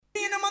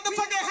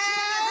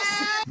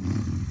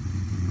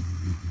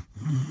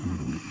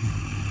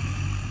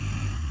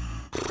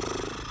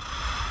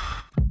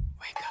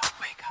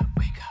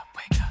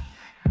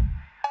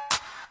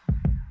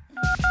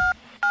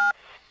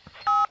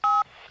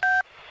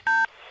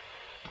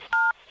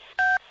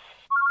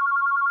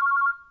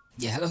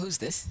Yeah, hello, who's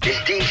this? It's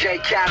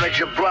DJ Khaled,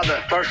 your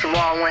brother. First of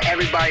all, I want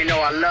everybody to know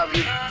I love you.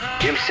 You know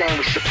what I'm saying?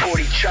 We support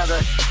each other,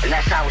 and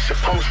that's how it's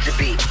supposed to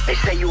be. They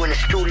say you in the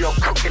studio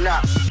cooking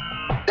up.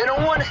 They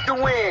don't want us to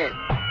win.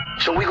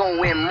 So we gonna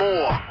win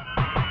more.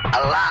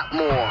 A lot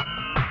more.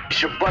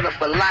 It's your brother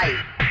for life.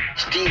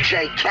 It's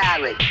DJ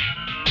Khaled.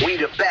 We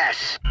the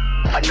best.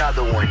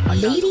 Another one.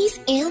 Ladies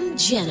and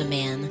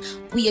gentlemen,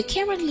 we are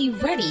currently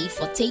ready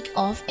for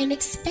takeoff and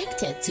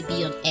expected to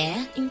be on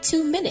air in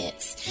 2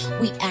 minutes.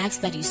 We ask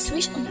that you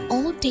switch on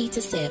all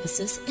data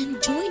services and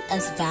join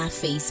us via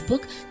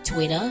Facebook,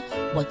 Twitter,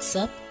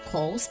 WhatsApp,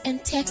 calls,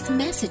 and text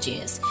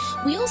messages.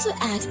 We also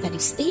ask that you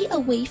stay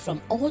away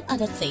from all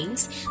other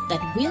things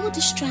that will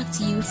distract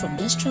you from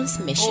this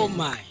transmission. Oh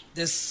my,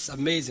 this is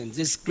amazing,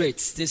 this is great,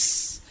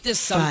 this is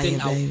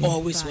something I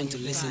always want to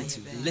listen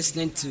to.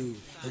 Listening to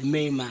the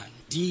main man,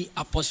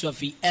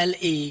 D''LALI.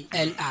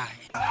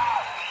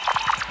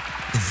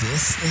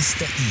 This is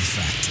the E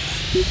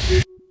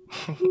Factor.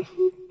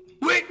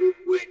 Wait.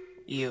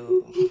 Yo.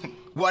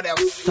 What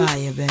else?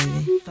 Fire,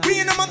 baby. Fire. We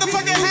in the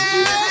motherfucking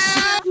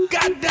house.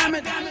 God damn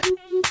it.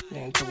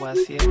 Then to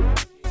us here.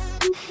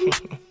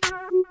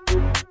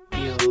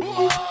 Yo.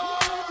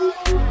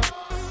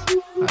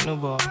 I know,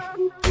 boy.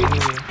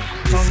 Anyway,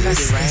 Tonga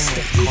the rhyme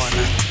with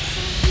corner.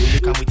 Will you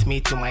come with me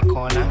to my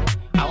corner?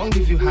 I won't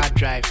give you hard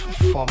drive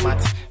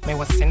format. May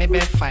was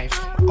Senebe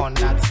 5 on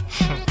that.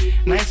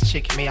 Nice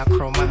chick, may a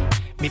chroma.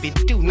 Maybe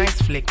do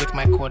nice flick with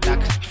my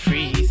Kodak.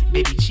 Freeze,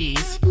 baby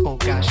cheese. Oh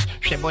gosh,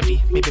 she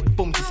body, maybe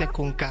boom to se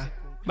kunka.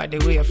 By the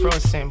way, fro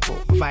simple,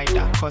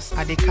 vida. Cause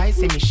I decay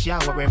say me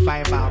shower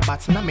revival.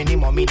 But na many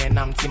more mean and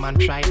I'm team and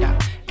try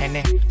that. And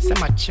then say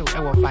my chill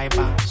ever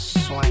viber.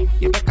 Swine,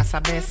 you better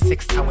sabe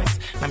 6 hours.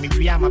 Na me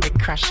ria ma be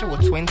crash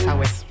with 20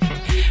 hours.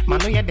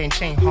 Mano ya den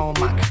chain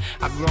hallmark.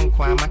 I grown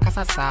kwa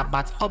makasa sa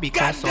but all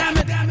because of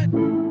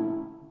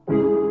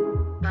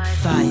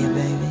fire,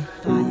 baby.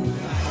 Fire.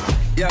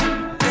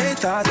 Yeah, they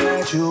thought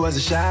that you was a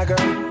shy girl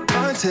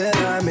until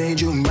I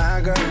made you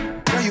my girl.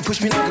 Girl, you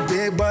pushed me like a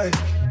big boy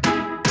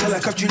till I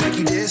cuffed you like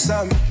you did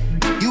something.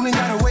 You ain't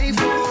gotta wait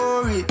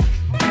for it.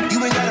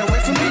 You ain't gotta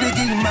wait for me to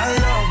give you my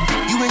love.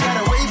 You ain't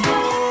gotta wait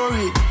for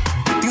it.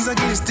 Things are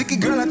getting sticky,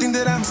 girl. I think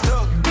that I'm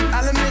stuck.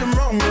 I'll admit I'm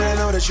wrong, but I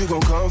know that you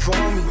gon' come for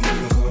me.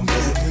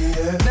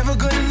 Yeah. Never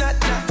gonna not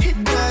hit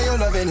by your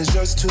loving is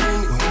just too me.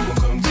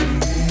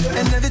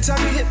 And every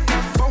time you hit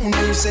my phone,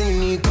 you say you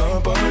need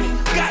company.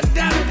 God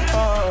damn it.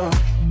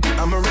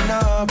 I'ma run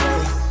up on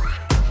you.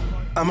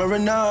 I'ma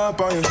run up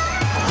on you.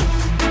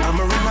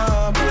 I'ma run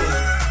up on you.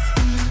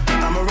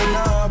 I'ma run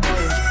up on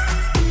you.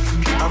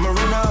 I'ma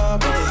run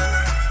up on you.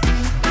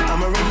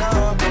 I'ma run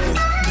up on you.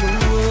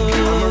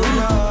 I'ma run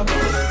up on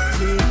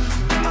you.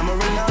 I'ma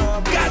run up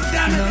on you. God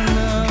damn it.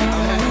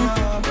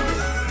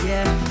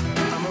 Yeah.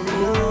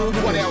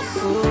 What else?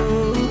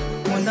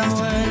 Wonder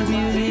World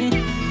beauty.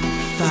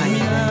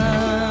 Fire.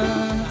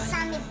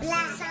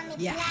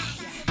 Yeah.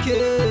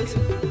 Cute.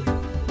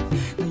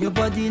 Now your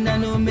body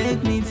now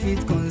make me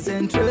fit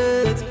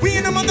concentrate. We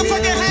in the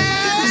motherfucking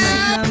house.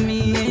 Now me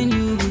and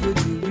you we go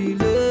to be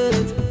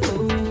late.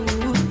 Oh,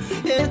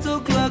 8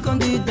 o'clock on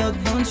the dot,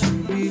 don't you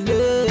be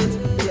late.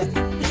 Yeah,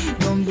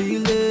 don't be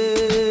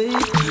late.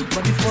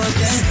 But before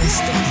then,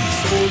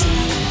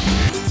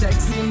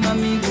 sexy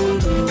mommy go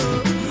low.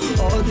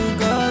 All the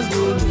girls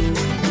go low.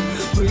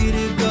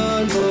 Pretty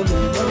girl go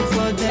low. But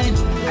before then,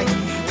 I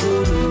go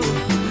low.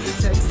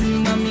 Sexy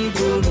mommy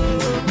go low.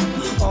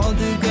 All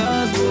the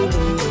girls go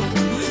low.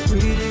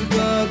 Pretty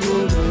girl go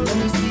low. Let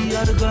me see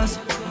all the girls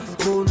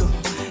go low.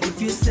 If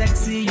you're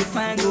sexy, you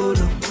fine, go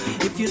low.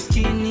 If you're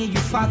skinny, you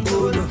fat,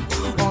 go low.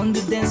 On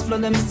the dance floor,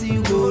 let me see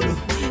you go low.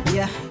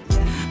 Yeah.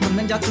 From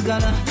Nigeria to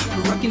Ghana,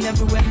 we're rocking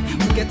everywhere.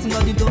 We're getting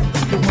all the dough.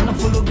 You wanna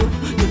follow, go.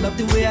 You love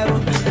the way I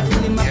roll. I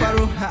feel in my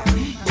barrel. Yeah.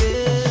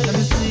 Let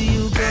me see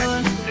you go.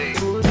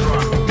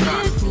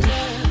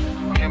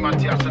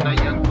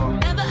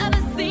 Never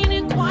ever seen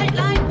it quite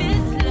like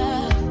this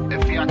love.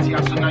 I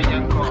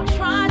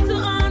try to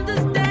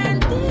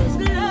understand this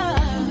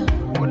love,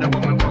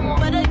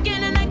 but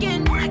again and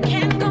again I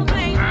can't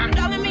complain.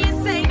 Driving me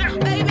insane,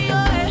 baby,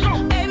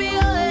 oh, baby,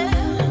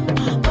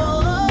 oh,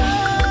 oh.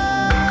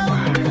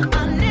 I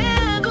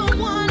never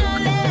wanna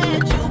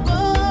let you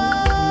go,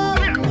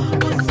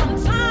 but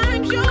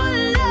sometimes your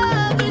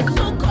love is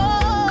so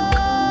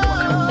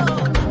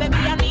cold. Baby, I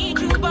need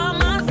you by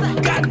my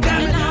side,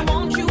 and I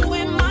want you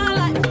in my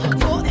life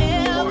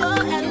forever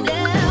and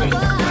ever.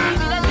 Baby,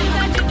 the things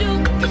that you do,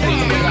 the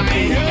things that I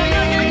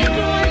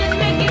do, it's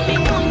making me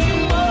want you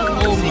more.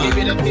 Oh my,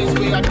 The things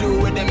we I do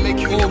when they make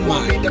you oh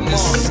want me my, the this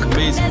most. is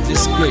amazing, this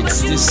is great,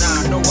 this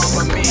Nah, no, I'm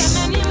a man.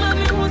 Many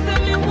mommy who say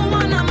me who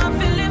want, I'm a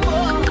feeling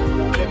more.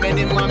 The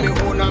many mommy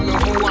who I'm a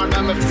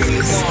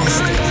feeling more.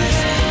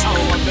 Oh,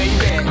 my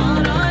baby.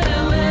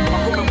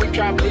 I'm coming with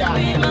trap, yeah.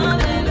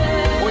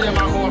 Oh, yeah,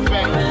 my whole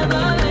family.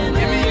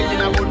 Give me a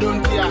gin, I would don't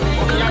tear.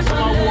 Okay, I saw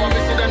my war, I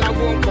said that I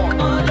won't come.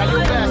 Tell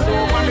you best, so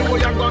mommy, what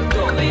you gonna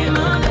do?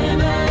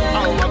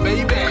 Oh, my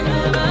baby.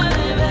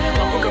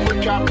 I'm coming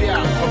with trap,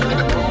 yeah. I'm the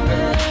problem.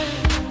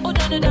 Oh,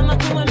 don't know that my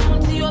come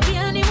and see you be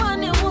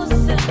anyone who was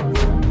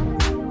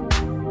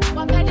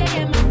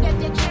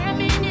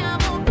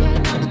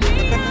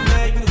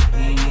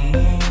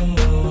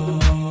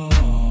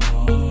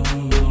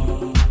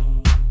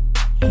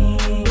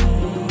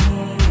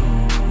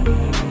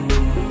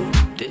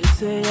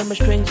I'm a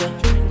stranger.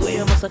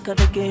 Way I must cut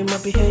the game, my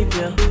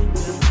behavior.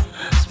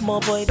 Small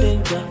boy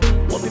danger.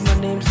 What be my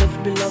name, self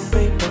be on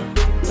paper.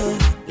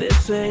 They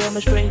say I'm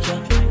a stranger.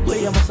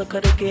 Way I must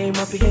cut the game,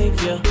 my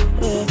behavior.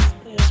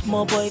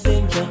 Small boy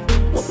danger.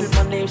 What be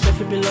my name, self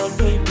be on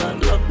paper.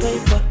 Lord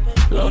paper,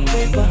 Lord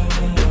paper.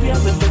 Baby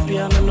I'm a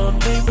piano, Lord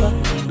paper,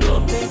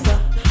 Lord paper,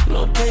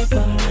 Lord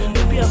paper.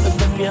 Baby I'm a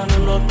piano,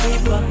 Lord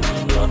paper,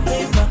 Lord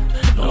paper,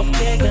 Lord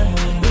paper.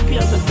 Baby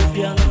I'm a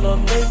piano,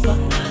 Lord paper,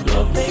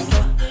 Lord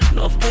paper,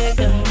 Lord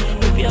paper.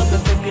 Baby I'm a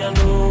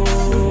piano.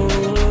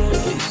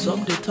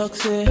 Some they talk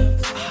say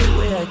the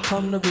way I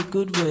come no be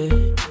good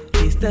way.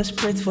 He's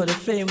desperate for the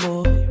fame,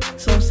 oh.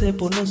 Some say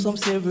bono, some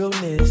say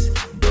realness.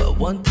 But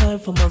one time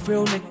for my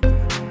real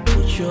nigga,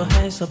 put your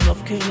hands up,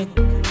 love king.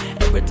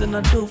 Everything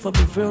I do for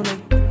be real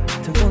nigga.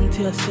 To one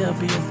day I say I'll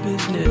be in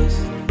business.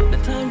 The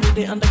time with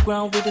the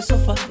underground with the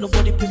suffer,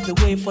 nobody pick the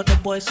way for the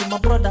boys in my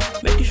brother.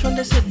 Making sure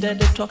they sit there,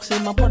 they talk, say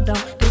my brother.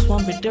 This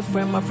one be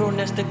different, my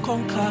realness they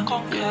conquer.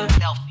 Yeah.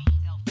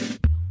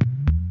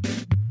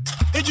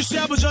 Idris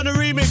Elba's on the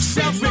remix,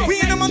 selfie. We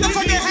in the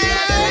motherfucking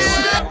house.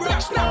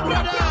 Rockstar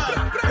brother.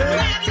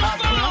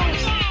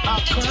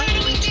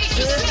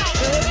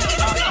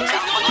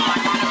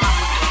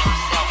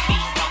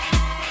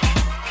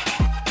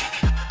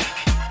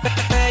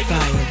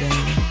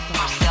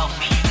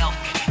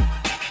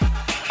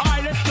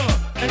 Alright, let's go.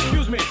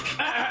 Excuse me.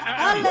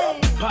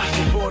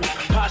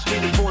 Pass me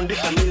the phone. This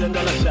 $1 million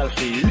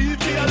selfie. Leave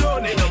me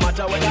alone. It no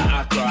matter whether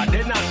I cry.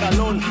 Then not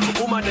alone.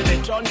 Woman in the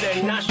turn,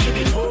 then nash to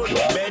the phone.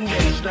 Bend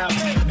then snap.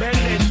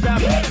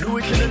 Do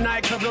it in the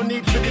nightclub, no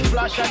need for the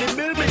flash. I the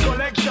build me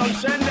collection,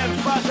 send them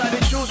fast. I the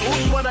choose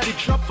who's one of the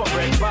chop for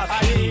breakfast.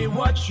 I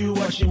watch you,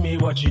 watching me,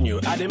 watching you.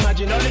 I'd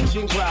imagine all the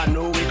things where I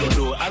know we go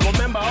do. I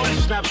remember all the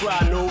snaps where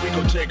I know we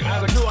go take. I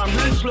go do, I'm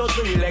real slow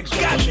so your legs go.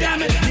 God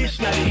damn it, this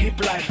not the hip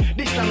life.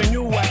 This time a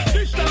new wife.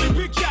 This time a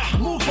picture,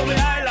 move from the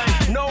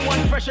highline. No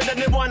one fresher than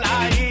the one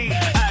I.E.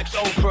 Ask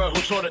Oprah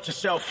who taught it to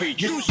selfie.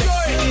 You say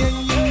it,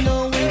 you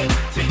know it.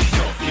 Take a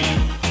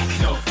selfie.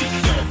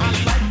 I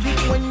like it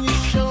when you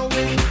show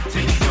it.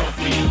 Take a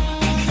selfie.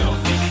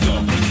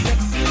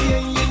 Sexy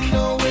and you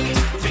know it.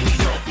 Take a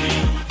selfie.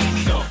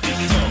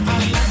 I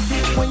like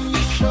it when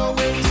you show it.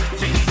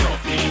 Take a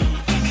selfie.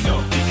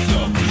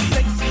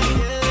 Sexy,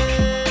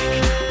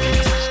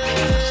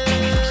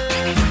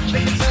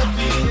 take a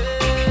selfie.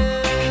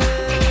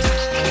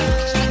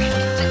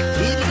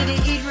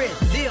 Idris,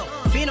 Zil,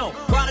 Fino,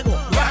 Prodigal,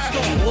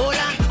 Rockstar, hold on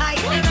tight.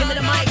 Give me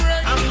the mic,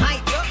 I'm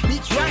hype.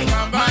 Bitch right,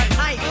 my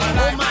type.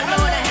 Oh my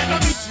lord, I have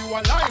a bitch.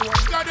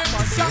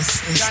 This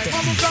is the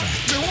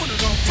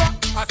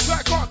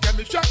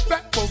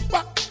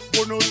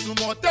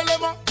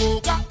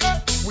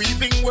We've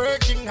been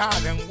working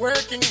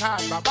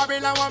hard, but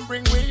Babylon won't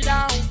bring we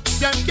down.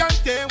 Them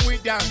can't tame we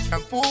down,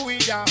 can pull we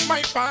down.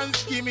 My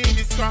fans give me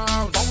this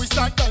crown. When we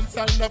start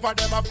dancing, never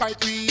them a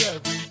fight we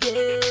every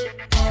day.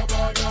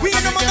 We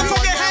in the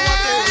motherfucking house.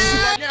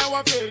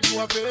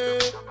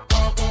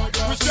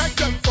 We strike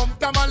them from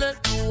Tamale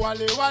to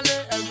Wale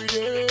every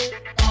day.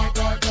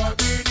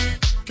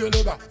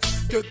 Keleba.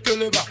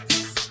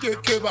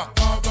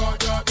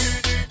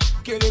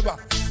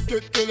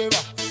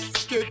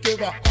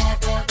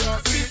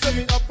 See, send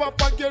me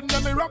up again,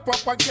 let me rap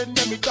up again,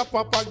 let me top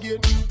up again.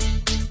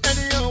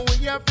 Anyhow,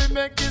 we have to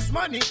make this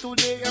money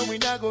today and we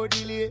not go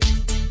delay.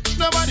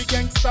 Nobody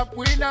can stop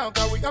we now,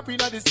 cause we up in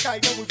the sky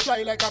and we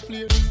fly like a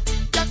plane.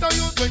 Get a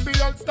youth when we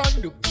don't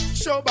stand up.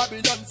 Show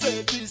Babylon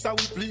say this how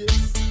we play.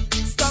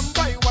 Stand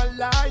by one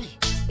lie.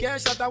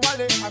 Can't shut a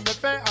wale, I'm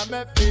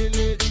a feel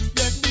it.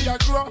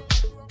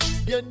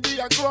 Yendi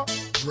a grow.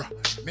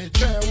 Me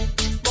chew.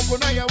 Moko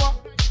na yawa.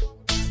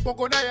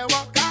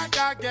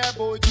 Kaka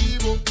gebo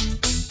jibo.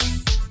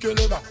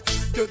 Keleba.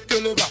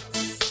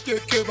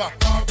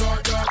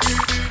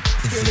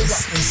 This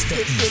is the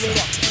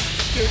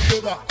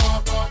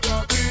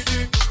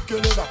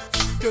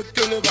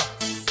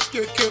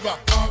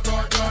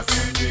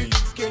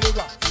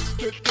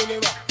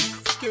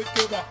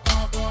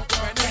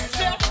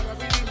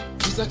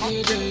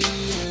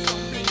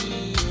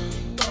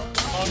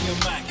On your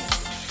max.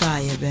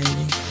 Fire,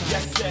 baby.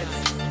 Yes, set.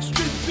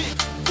 Street beat.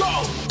 Go.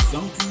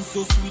 Something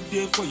so sweet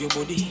there for your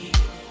body.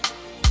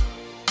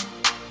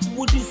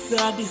 What is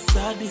sad?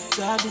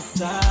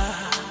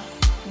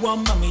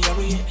 One mommy,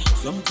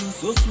 something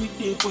so sweet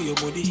there for your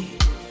body.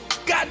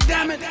 God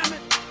damn it.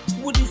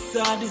 What is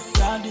sad?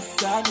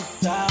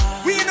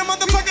 We in the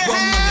motherfucking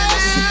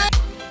house.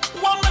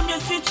 One mommy,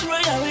 sit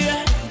right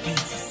here.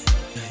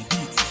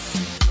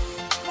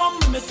 One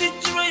mommy, sit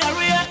right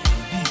here.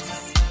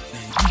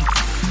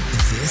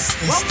 This is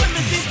the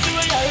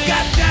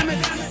God damn it.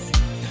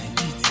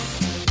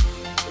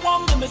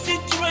 One mommy,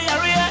 sit right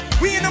here.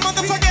 We in the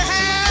motherfucking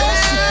house.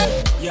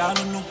 Yeah,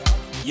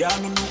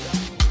 no.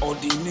 All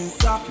the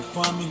Ninsafi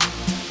family.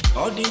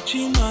 All the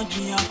Chima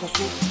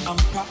Giancoso.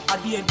 Ampa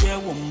Adia de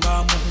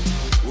Wambamo.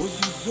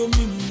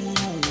 Ozuzomi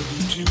Muno,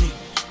 Jimmy.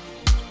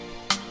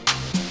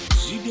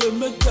 She did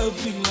make her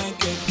feel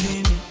like a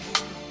king.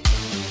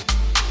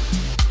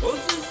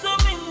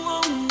 Ozuzomi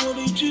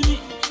Muno, Jimmy.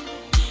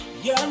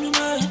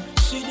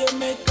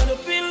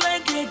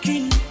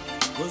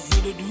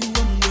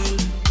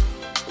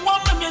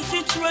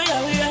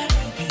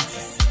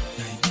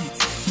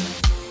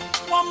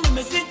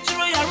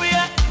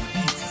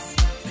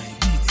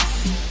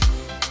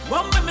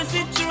 me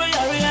sit to a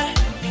area.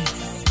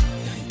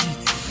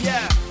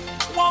 Yeah.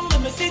 One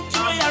me sit to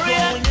a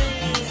area.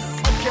 This is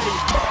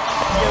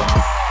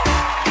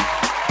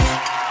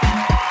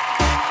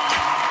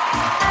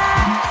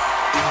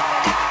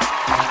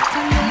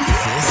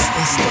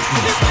the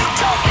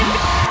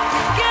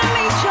Give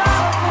me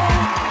trouble.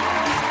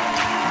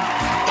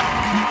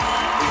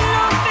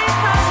 No big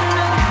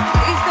problem.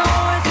 Please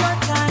don't waste my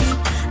time.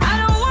 I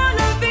don't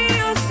wanna be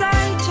your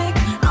side chick.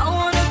 I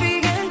wanna be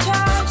in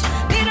charge.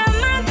 Need a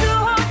man to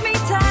hold me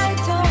tight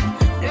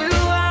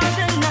throughout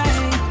the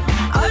night.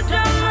 I'll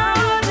drama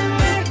on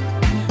me.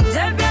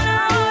 Debian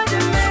on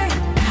me.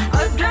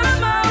 I'll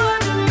drama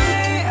on me.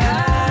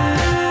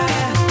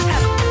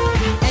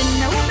 And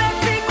now back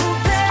to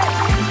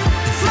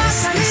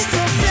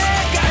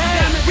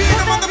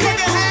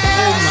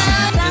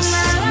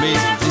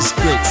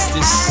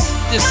This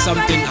is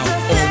something I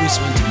always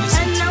want to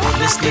listen to.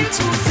 Listening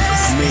to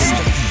Main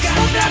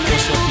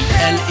apostrophe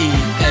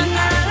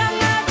L-A-L-I.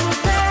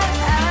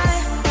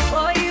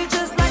 Boy, you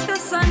just like the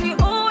sun, you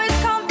always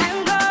come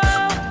and go.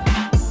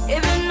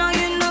 Even though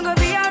you're not gonna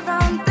be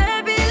around,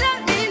 baby,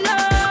 let me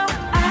know.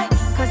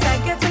 Cause I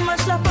get too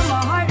much love from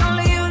my heart,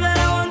 only you that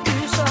I want to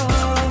show.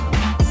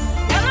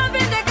 Your love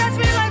in they catch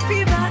me like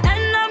fever,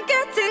 and I'm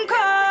getting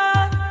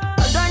cold.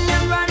 I done you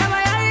run on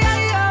my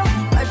yo.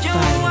 I do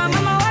want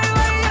my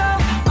yo.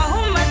 I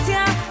hold my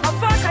tia, I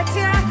fuck a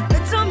tia,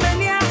 it's so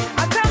many, I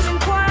come in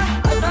qua.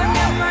 I done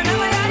you run on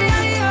my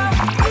yo.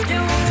 I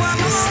do want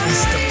my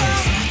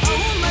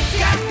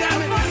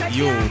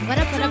Yo. What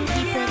up,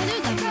 people?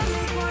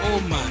 Oh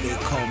man. They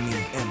call me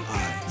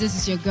M.I. This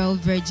is your girl,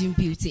 Virgin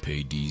Beauty.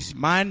 Hey, Deezy.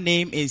 My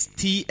name is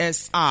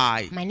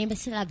T.S.I. My name is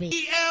Silabi.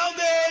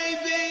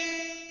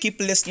 Keep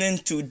listening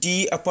to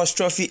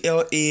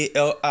D'*LALI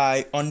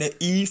on the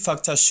E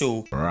Factor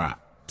Show. Right.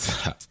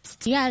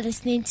 You are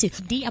listening to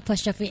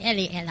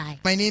D'*LALI.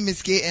 My name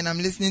is Kay and I'm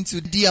listening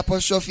to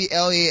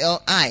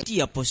D'*LALI.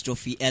 D'*LALI.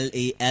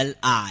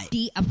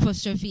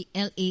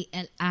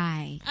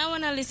 D'*LALI. I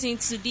wanna listen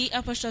to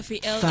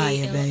D'*LALI.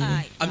 Fire, baby.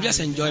 I'm just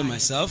enjoying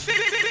myself. This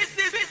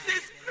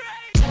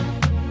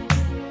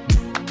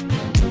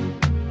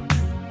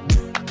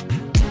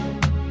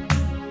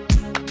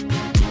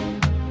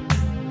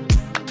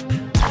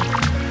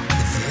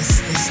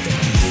is the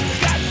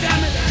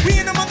We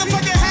in the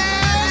motherfucking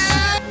house.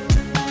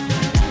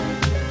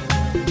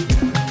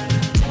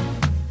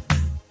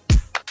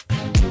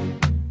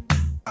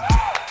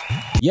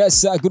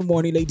 Yes, good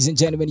morning, ladies and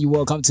gentlemen. You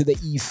welcome to the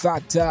E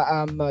Factor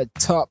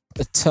top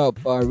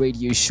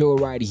radio show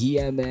right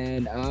here,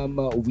 man.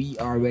 We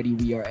are ready.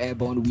 We are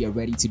airborne. We are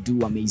ready to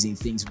do amazing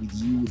things with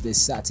you this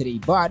Saturday.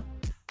 But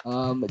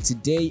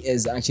today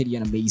is actually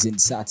an amazing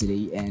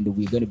Saturday, and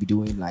we're gonna be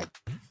doing like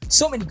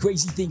so many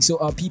crazy things. So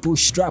people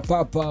strap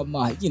up.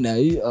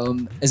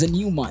 It's a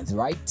new month,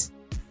 right?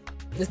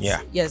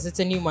 Yes, it's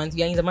a new month.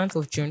 We are in the month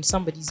of June,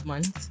 somebody's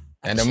month.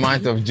 And the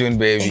month of June,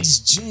 baby. It's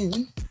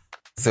June.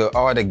 So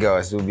all the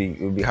girls will be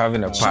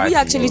having a party. Should we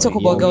actually talk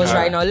about girls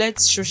right now?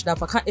 Let's shush that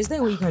part. Is there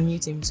a way you can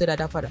mute him so that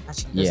part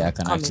actually doesn't I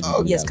can come actually. in?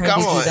 Oh, yes, can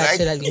come you do on, that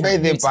so like that birthday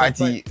mute that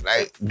party,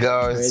 like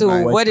girls.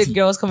 So what did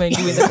girls come and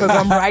do in the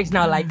program right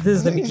now? Like this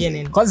is the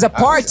beginning. Cause the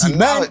party,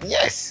 man.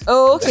 Yes.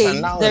 Oh,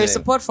 okay. There is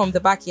support from the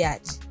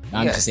backyard.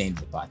 I'm just saying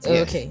the party.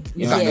 Okay.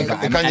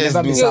 I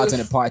never miss out on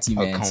a party,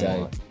 man.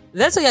 So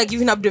that's why you're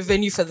giving up the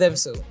venue for them.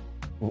 So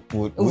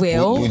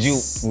would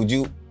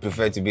you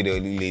prefer to be the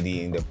only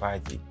lady in the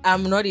party?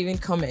 I'm not even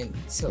coming.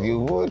 So you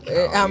would.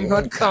 I'm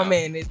not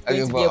coming. It's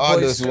going to be a all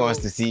boys' those who show. wants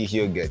to see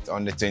Hugh get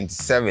on the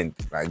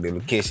 27th, like the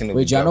location will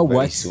Wait, be you know very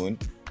what? soon.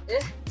 You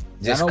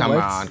Just know come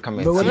what? out, come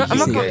and But see I'm not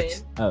Hugh coming.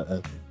 get. oh,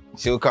 okay.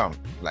 She'll come,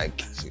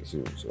 like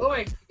she'll. Oh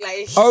my,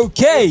 like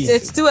Okay.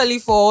 It's too early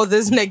for all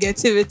this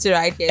negativity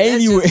right here.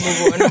 Anyway.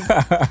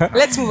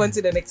 Let's move on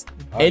to the next.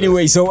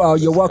 Anyway, so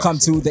you're welcome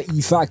to the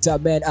E Factor,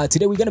 man.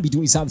 Today we're gonna be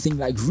doing something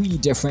like really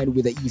different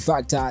with the E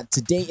Factor.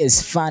 Today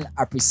is Fan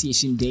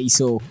Appreciation Day,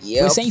 so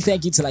we're saying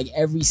thank you to like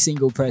every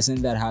single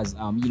person that has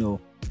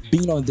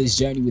been on this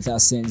journey with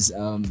us since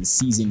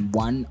season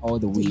 1 all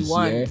the way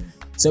here.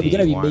 So we're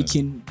gonna be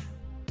making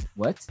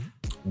what?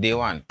 Day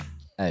 1.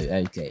 Oh,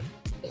 okay.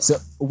 So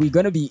we're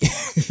gonna be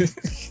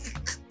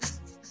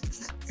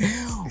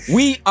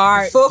we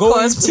are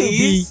going to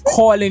be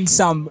calling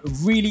some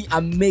really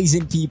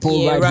amazing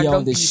people right here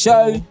on the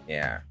show.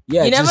 Yeah.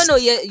 You never know.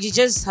 You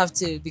just have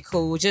to be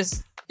cool.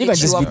 Just you can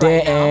just be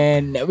there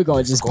and we're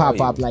gonna just pop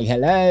up like,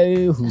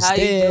 hello, who's How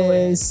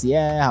this?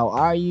 Yeah, how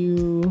are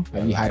you?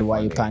 Have you had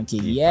Wayo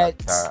Pancake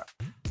yet?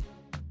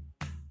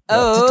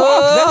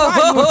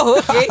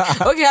 Oh,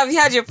 okay. Have you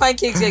had your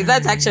pancakes yet?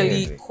 That's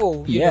actually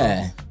cool. You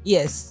know?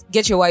 Yes.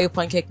 Get your Wayo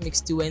pancake mix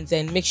too, and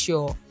then make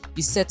sure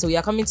you settle.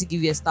 You're coming to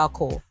give you a star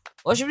call,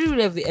 or should we do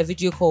a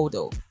video call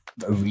though?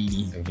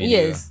 Really?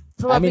 Yes.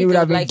 Probably I mean, it would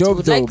have been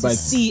dope though, but to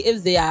see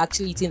if they are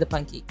actually eating the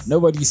pancakes.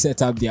 Nobody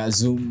set up their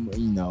Zoom,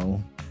 in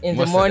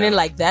the morning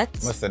like that.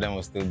 Most of them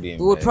will still be in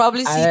we would bed.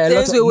 probably see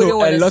things we wouldn't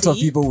want to see. A lot of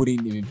people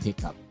wouldn't even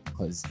pick up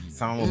because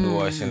some will be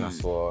watching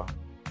as well,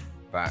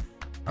 but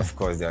of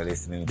course they are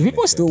listening. Do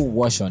people still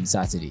wash on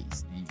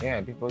Saturdays?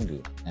 Yeah, people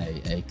do.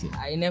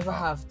 I never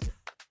have to.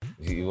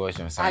 You wash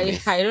on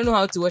Sundays. I don't know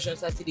how to wash on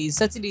Saturdays.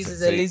 Saturdays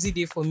is a lazy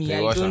day for me. So I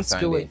you wash on don't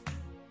do it.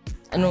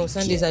 No,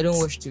 Sundays I don't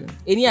wash too.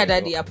 Any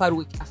other day apart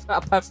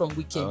from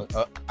weekend.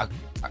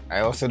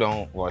 I also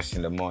don't wash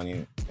in the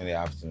morning, in the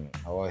afternoon.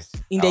 I wash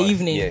in the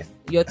evening. Yes.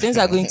 Your things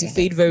are going to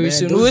fade very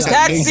soon. We'll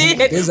start seeing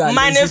it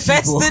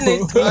manifesting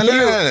it.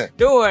 No.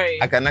 Don't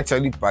worry. I can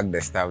actually pack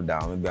the stuff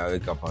down. Maybe I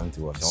wake up on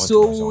to wash.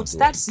 So we'll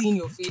start seeing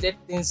your faded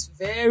things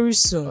very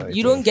soon.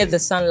 You don't get the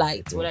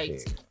sunlight. What I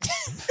think.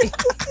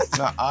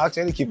 No, I'll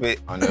actually keep it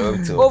on the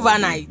road too.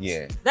 Overnight.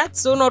 Yeah.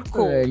 That's so not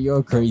cool.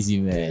 You're crazy,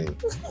 man.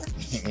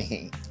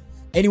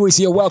 Anyways,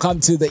 you're welcome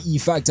to the E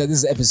Factor. This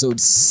is episode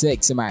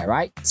 6, am I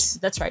right?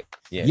 That's right.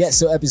 Yes,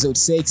 so episode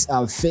 6,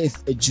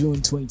 5th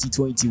June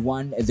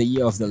 2021, the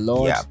year of the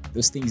Lord. Yeah.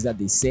 Those things that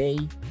they say.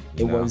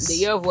 It was the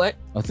year of what?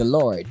 Of the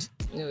Lord.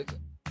 Okay.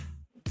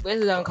 Where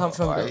does that come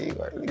from?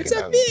 It's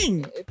a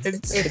thing.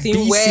 It's a thing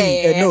BC.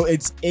 where No,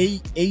 it's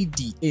AD.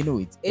 No,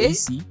 it's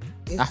AC.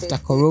 After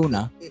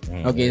Corona.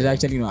 Okay, it's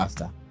actually not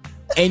after.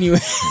 Anyway.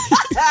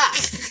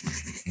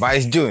 But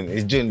it's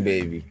June,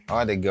 baby.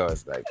 All the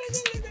girls like.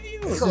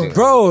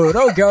 Bro,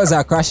 no girls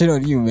are crashing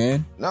on you,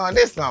 man. No,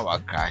 this is not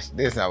about crash.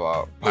 This is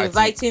about party.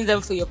 Inviting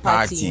them for your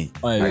party.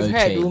 I've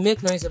heard we'll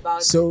make noise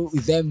about it. So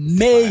there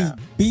may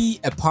be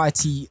a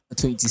party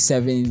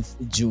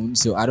 27th June.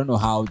 So I don't know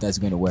how that's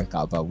going to work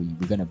out, but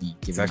we're going to be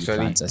giving you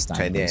plans as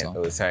time goes on.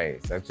 Oh, sorry.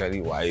 It's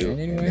actually Wayo.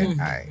 And then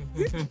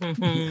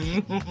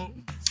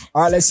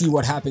All right, let's see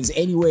what happens.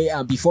 Anyway,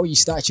 before you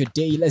start your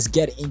day, let's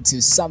get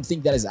into something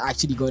that is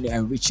actually going to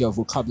enrich your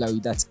vocabulary.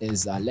 That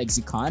is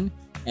lexicon.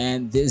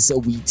 And this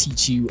we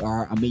teach you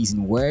our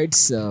amazing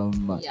words.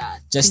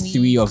 Just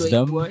 3 of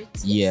them.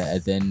 Words. Yeah,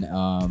 then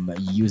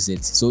use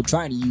it. So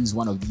try and use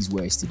one of these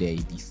words today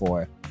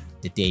before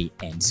the day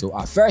ends. So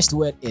our first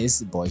word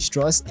is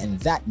boisterous, and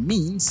that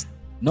means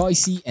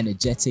noisy,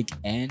 energetic,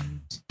 and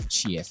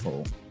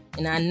cheerful.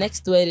 And our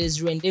next word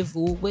is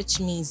rendezvous, which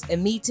means a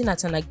meeting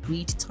at an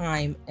agreed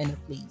time and a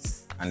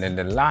place. And then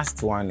the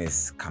last one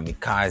is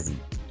kamikaze.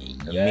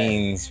 It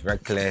means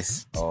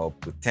reckless or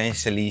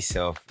potentially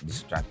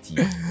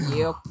self-destructive.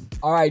 Yep.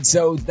 All right,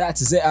 so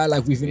that's it.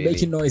 Like we've been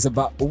making noise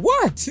about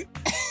what?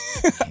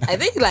 I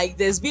think like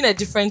there's been a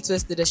different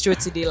twist to the show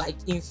today, like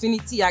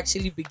infinity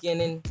actually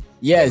beginning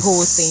the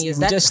whole thing. Is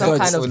that some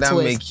kind of that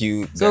twist? Make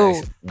you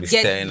guys be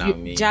staring at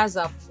me? Jazz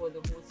up for the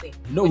whole thing.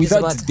 No, we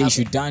thought they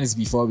should dance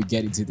before we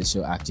get into the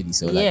show actually.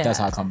 So like, that's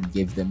how come we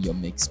gave them your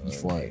mix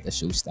before the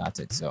show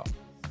started. So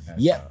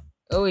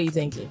what were you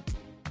thinking?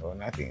 Oh,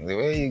 nothing. The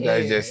way you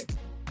guys just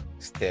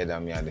stared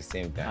at me at the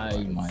same time.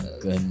 Oh my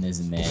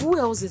goodness, man. Who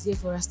else is here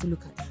for us to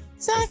look at?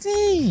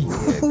 Exactly.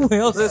 Who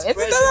else is It's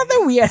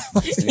another weird.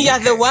 Yeah,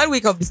 the one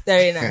we can be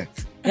staring at.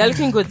 You're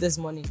looking good this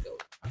morning, though.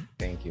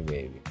 Thank you,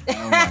 baby.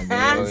 Oh my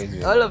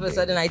God. All of a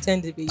sudden, I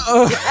turned the baby.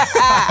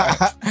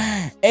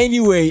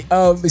 Anyway,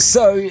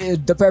 so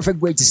the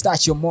perfect way to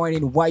start your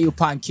morning, Wayo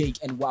pancake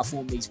and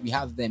waffle mix. We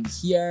have them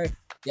here.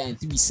 They're in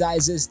 3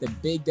 sizes: the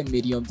big, the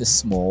medium, the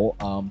small.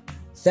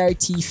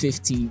 30,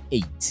 15,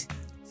 8.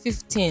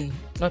 15,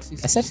 not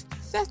 15. I said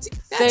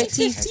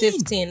 30,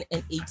 15,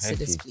 and 8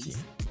 cedis, please.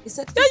 Is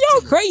that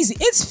you're crazy.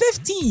 It's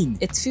 15.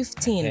 It's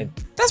 15.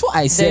 That's what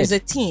I said. There's a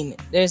teen.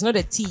 There's not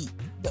a T.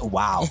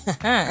 Wow.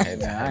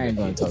 I ain't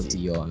gonna talk to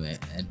you, man.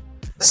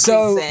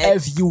 So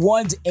if you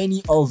want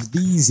any of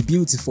these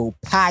beautiful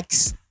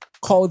packs,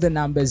 call the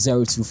number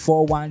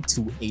 0241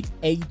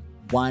 288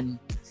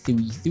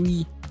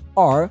 133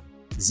 or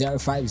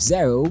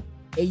 050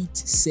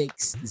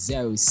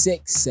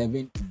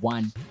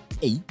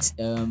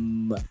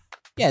 8606718.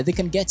 They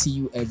can get to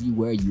you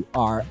everywhere you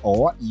are,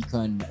 or you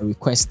can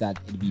request that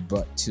it be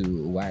brought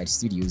to Wired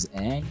Studios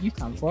and you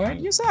come for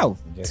it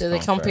yourself. So they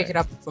can pick it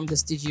up from the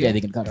studio. Yeah,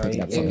 they can come pick it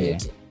up from here.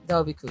 That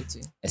would be cool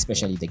too.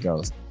 Especially the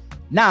girls.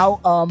 Now,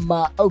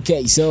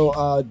 okay, so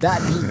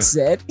that being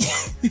said,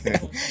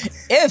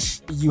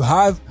 if you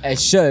have a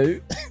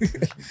show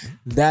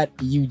that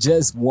you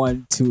just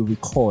want to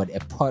record, a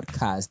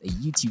podcast, a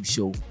YouTube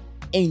show,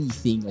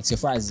 anything, like so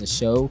far as a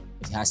show,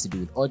 if it has to do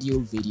with audio,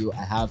 video,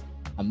 I have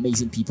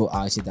amazing people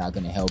out here that are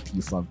going to help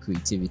you from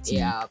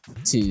creativity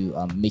to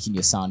making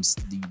your sounds,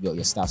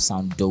 your stuff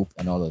sound dope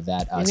and all of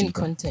that. Even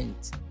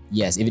content.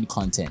 Yes, even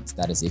content.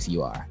 That is if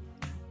you are,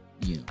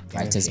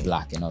 writer's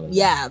block and all of that.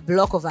 Yeah,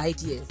 block of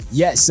ideas.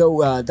 Yeah,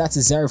 so that's a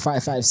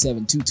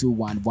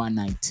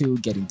 0557-221-192.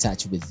 Get in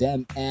touch with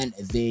them and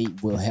they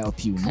will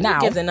help you. Can you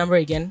get the number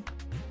again?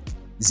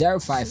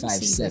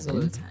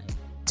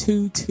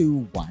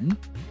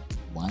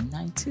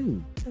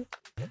 0557-221-192.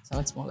 That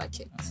sounds more like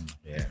it.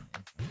 Yeah,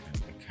 I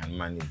can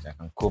manage. I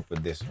can cope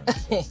with this one.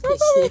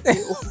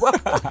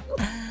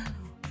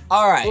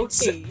 All right.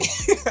 Okay.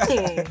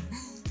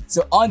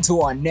 So on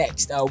to our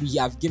next. We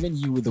have given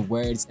you the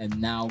words,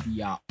 and now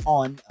we are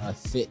on a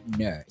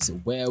fitness, so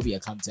where we are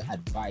come to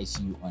advise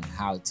you on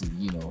how to,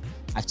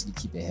 actually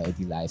keep a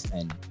healthy life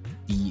and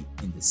be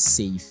in the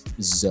safe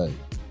zone.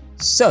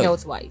 So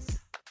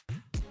health-wise.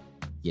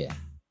 Yeah,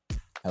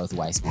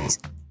 health-wise, please.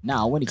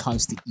 Now, when it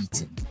comes to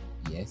eating,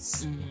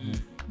 yes,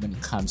 when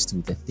it comes to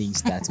the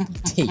things that we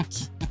take.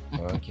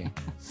 Okay.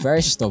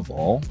 First of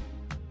all,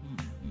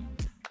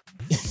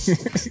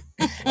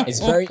 it's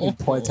very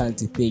important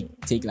to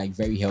take like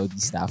very healthy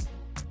stuff.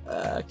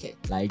 Okay.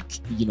 Like,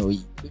 you know,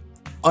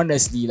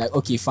 honestly, like,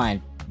 okay,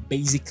 fine.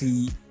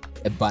 Basically,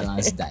 a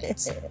balanced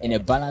diet. And a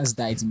balanced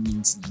diet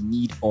means you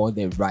need all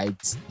the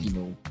right, you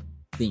know,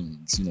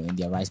 things, you know, in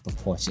their right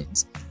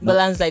proportions.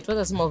 Balanced diet. What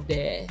are some of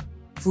the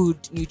food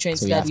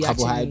nutrients So we that have we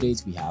actually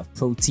carbohydrates, we have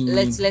protein.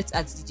 Let's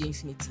ask DJ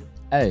Infinity.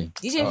 Hey.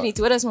 DJ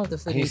Infinity, what are some of the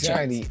food He's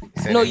nutrients?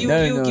 already No, you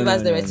No, give no,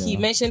 us the no, rest. no. He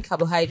mentioned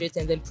carbohydrates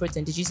and then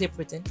protein. Did you say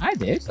protein? I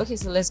did. Okay,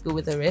 so let's go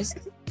with the rest.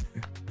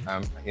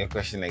 Your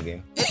question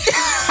again.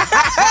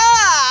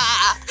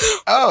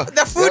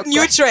 The food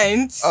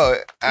nutrients.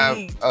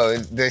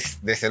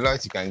 There's a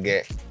lot you can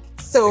get.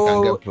 So you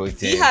can get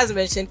protein. he has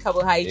mentioned You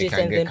carbohydrates can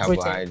and get then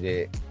protein.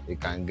 carbohydrate. You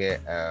can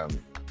get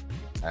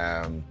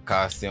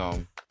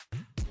calcium.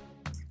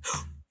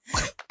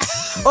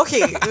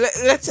 Okay,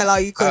 let's allow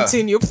you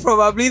continue.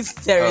 Probably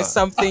there is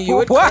something you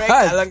would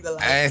correct along the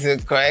line. Is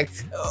it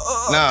correct?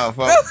 No,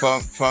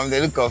 from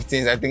the look of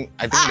things, I think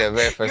the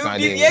very first one I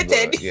didn't even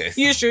Deviated. go. Yes.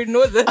 You should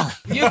know that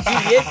you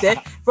deviated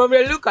from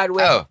the look at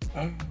where.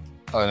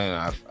 Oh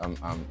no,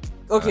 I'm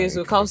Okay,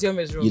 so calcium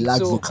is wrong. You lack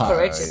So vocal.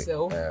 correct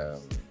yourself.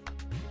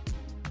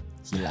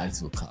 He likes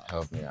vocal.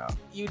 Help me out.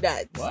 You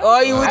that. What?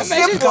 Or you I would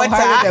mentioned sip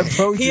carbohydrate and water.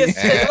 protein.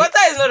 His water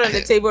is not on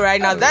the table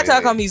right now. That's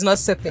how come he's not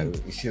sipping.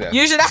 You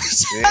should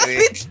actually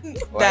Really?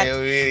 Why that. you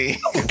really?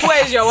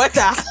 Where's your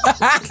water?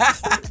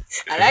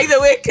 I like the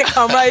way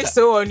Kekamba is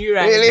so on you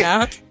right Really?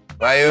 now.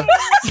 Why you?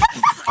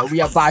 Are we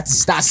about to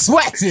start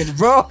sweating,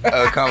 bro?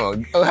 Oh, come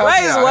on. Oh, help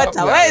Where me is out, water?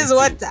 help me Where out is too.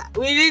 water?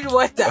 We need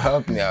water.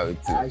 Help me out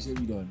too. Actually,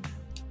 we don't know.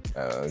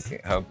 Okay,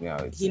 help me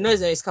out. He knows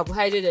there is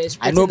carbohydrate, there is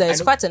I protein, know- there I is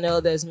know- fat and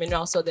oil, there is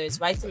minerals, so there is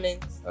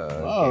vitamins.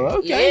 Oh,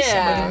 okay.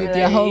 Yeah, Somebody did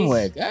their like-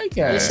 homework.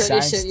 Okay. You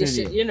Science should,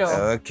 study. you know.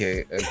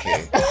 Okay.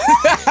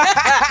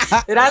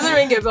 It doesn't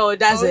ring a bell,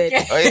 does it?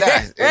 Oh, it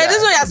does. Yeah, this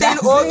is what you're saying.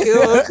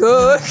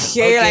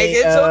 Okay. Like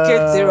it's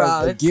okay,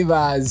 Tira. Give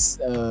us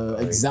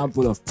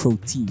example of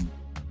protein.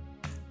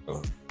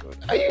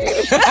 Are you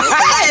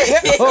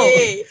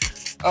Hey.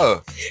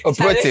 Oh,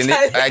 protein.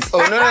 Like,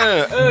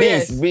 no. Oh,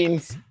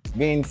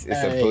 Beans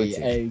is a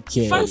protein.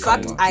 Okay. Fun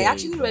fact, I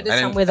actually read it And then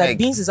somewhere that egg.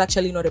 beans is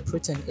actually not a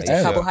protein. It's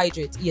Yeah. a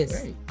carbohydrate.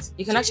 Yes.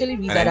 You can actually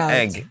read And that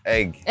then out.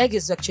 egg. Egg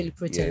is actually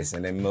protein. Yes,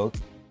 and then milk.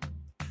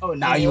 Oh,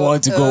 now you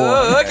want to go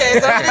Oh, on. okay.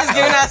 Somebody's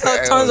giving us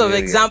some tons of Yeah.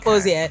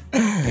 examples here.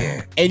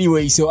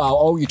 Anyway, so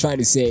all we're trying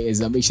to say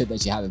is make sure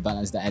that you have a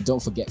balanced diet and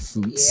don't forget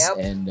fruits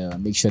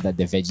and make sure that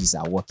the veggies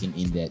are working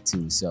in there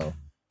too. So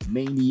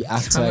mainly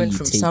after Coming you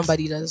from take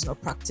somebody that does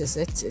not practice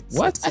it.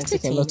 what? It's I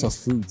take a lot entertaining. of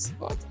fruits.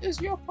 What is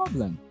your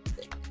problem?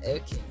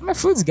 Okay. I'm a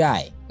fruits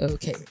guy.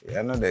 Okay.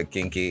 You're not the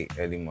kinky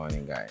early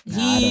morning guy.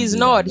 He's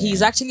not.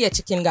 He's actually a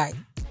chicken guy.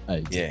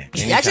 Yeah.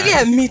 He's actually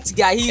a meat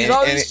guy. He's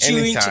always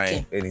chewing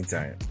chicken.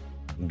 Anytime.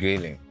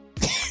 Grilling.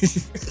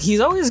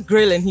 He's always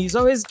grilling. He's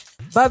always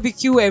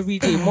barbecue every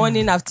day,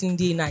 morning, afternoon,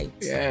 day, night.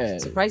 Yeah.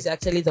 Surprised you're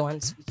actually the one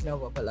speaking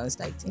about balanced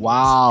dieting.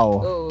 Wow.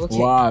 Oh, okay.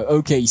 Wow.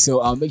 Okay,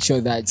 so make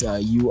sure that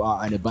you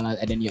are on a balance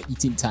and then your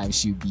eating time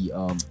should be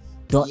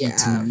don't eat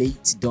too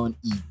late, don't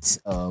eat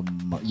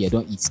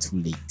don't eat too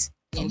late.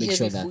 And Make heavy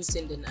sure that foods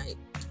in the night.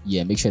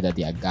 make sure that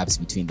there are gaps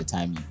between the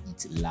time you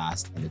eat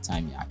last and the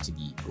time you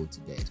actually go to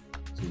bed.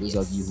 So those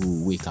of you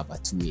who wake up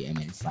at 2 a.m.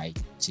 and fry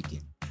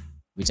chicken,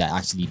 which I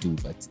actually do,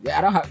 but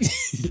I don't have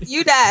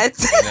You that.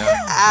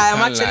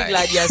 I'm actually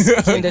glad you're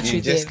speaking the You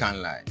truth. just here. can't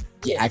lie.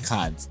 Yeah, I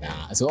can't.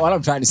 Nah. So all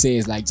I'm trying to say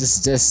is like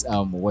just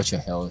watch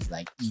your health,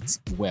 like eat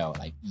well,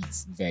 like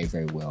eat very,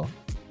 very well.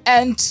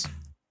 And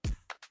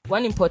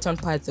one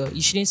important part though,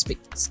 you shouldn't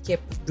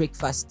skip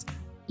breakfast.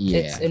 Yeah.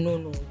 It's a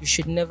no. You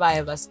should never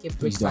ever skip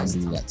Please don't breakfast.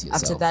 do that to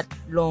After yourself. that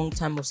long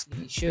time of sleep,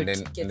 you should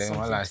And get then one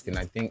something. last thing,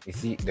 I think you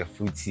see the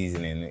food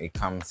seasoning, it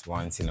comes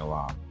once in a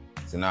while.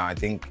 So now I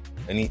think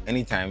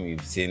anytime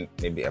you've seen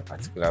maybe a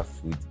particular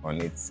food on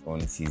its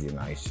own season,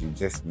 I should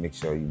just make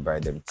sure you buy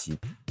them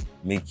cheap.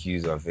 Make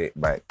use of it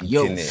by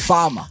eating it.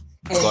 Farmer.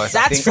 Because That's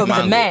I think from the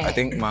mango, man. I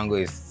think mango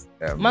is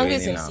Mango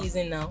is raining in now.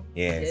 season now.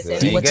 Yeah, Yes, so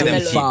and you get them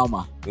watermelon. cheap.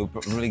 Farmer. You'll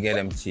probably get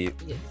them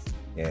cheap. Yes.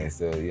 Yeah,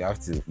 so you have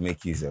to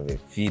make use of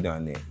it. Feed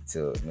on it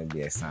till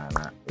maybe a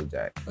sana.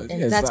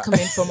 And that's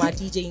coming from our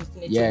DJ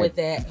Infinity Yeah, with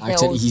the actually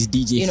health, he's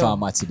DJ you know.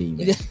 Farmer today,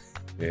 man.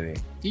 Really?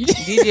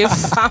 DJ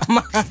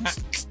Farmer.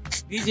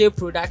 DJ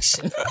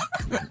Production.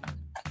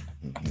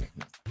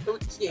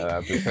 Okay.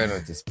 I prefer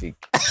not to speak.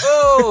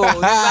 Oh,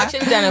 you've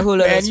actually done a whole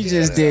lot Man, of you speaking.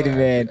 just did,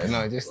 man.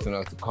 No, just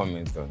not to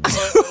comment on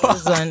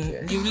This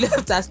one, you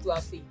left us to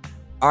our feet.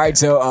 All right,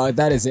 so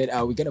that is it.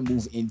 We're gonna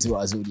move into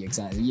our zodiac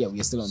signs. Yeah, we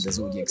are still on the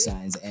zodiac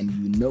signs, and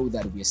you know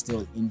that we are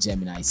still in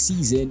Gemini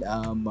season.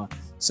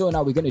 So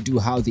now we're gonna do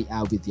how they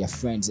are with their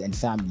friends and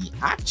family.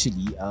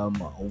 Actually,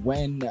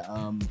 when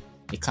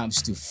it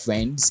comes to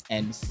friends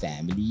and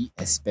family,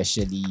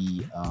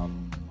 especially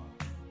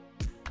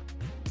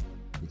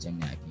the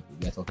Gemini people,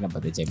 we are talking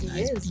about the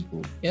Gemini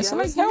people. Yeah, so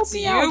like help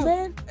me out,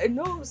 man.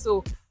 No,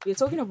 so we're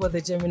talking about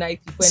the Gemini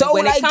people. So, And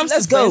when like, it comes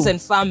let's to friends go.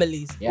 and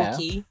families, Yeah.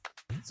 okay.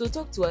 So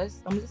talk to us.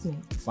 I'm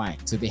listening. Fine.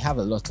 So they have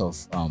a lot of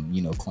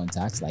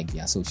contacts, like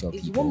their social If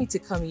you people. want me to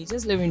come in,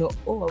 just let me know.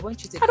 Oh, I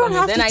want you to I come don't in.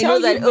 have Then to I tell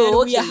know that. you, man.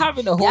 Oh, We are okay.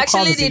 having a whole You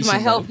actually need my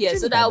conversation, help man. here, so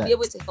Think that I'll about be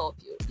able to help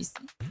you. You see,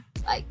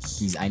 like.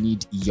 Please, I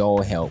need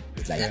your help,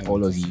 like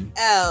all of you.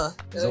 Oh,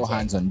 It's all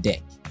hands on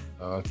deck.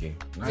 Okay.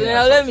 So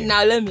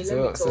now let me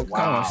So talk.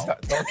 come on,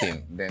 start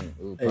talking. Then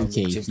we'll come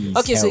Okay, chip in. please.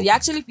 Okay, so help. they're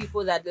actually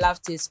people that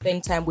love to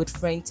spend time with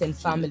friends and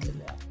family.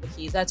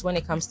 Okay, that's when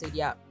it comes to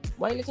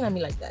Why are you looking at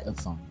me like that?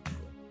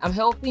 I'm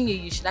helping you.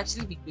 You should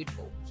actually be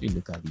grateful. You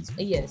look at these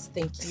people. Yes,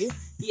 thank you.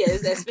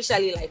 Yes,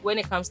 especially like when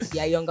it comes to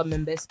their younger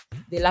members,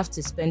 they love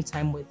to spend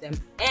time with them,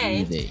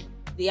 and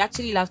they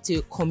actually love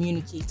to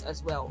communicate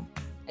as well.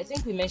 I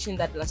think we mentioned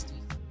that last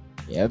week.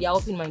 Yep. They are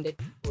open-minded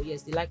people.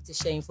 Yes, they like to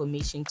share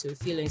information, to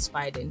feel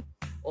inspired and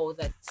all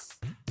that.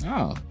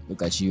 Oh,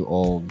 look at you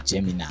all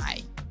Gemini.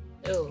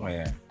 Oh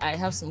yeah. I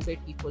have some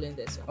great people in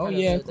there. So I Oh kind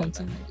of yeah, know them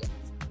continue. better,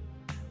 yeah.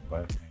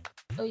 Boyfriend.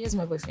 Oh yes,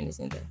 my boyfriend is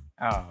in there.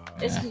 Oh,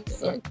 Yes, Hey.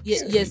 So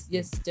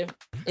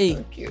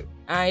cute.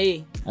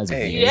 Hey. That's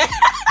Hey. Yeah.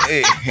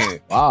 Hey.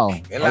 Wow.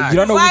 Relax. You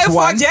don't know which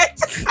one?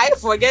 I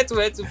forget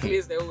where to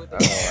place the order.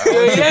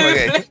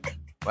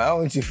 Why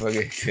won't you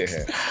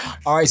forget?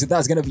 All right, so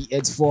that's gonna be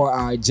it for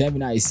our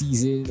Gemini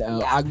season.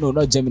 No,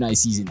 not Gemini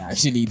season.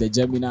 Actually, the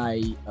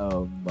Gemini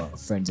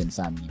friends and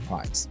family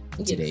part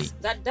for today. Yes,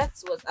 that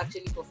was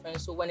actually for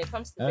friends. So when it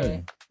comes to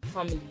their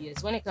family,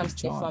 yes, when it comes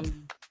to their family,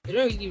 they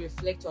don't really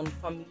reflect on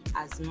family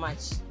as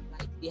much.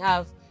 Like they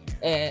have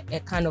a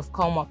kind of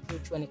calm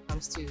approach when it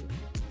comes to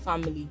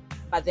family,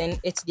 but then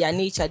it's their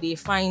nature. They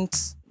find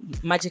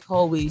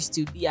magical ways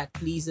to be at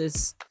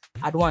places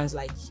at once,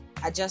 like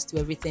adjust to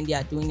everything they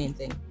are doing, and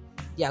then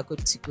they are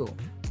good to go.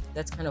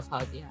 That's kind of how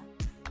they are.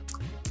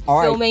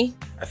 All Feel right. me?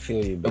 I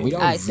feel you, baby. We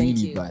don't Thank really,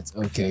 you. but I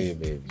feel okay. you,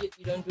 baby.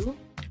 You don't do?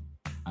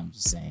 I'm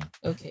just saying.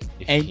 Okay.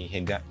 And- He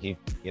doesn't.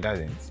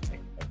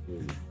 I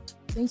feel you.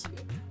 Thank you.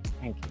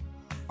 Thank you.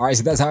 All right,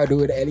 so that's how I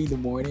do it early in the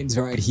mornings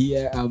right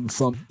here.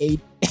 From 8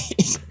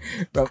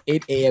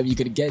 a.m. you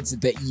can get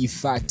the E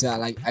Factor.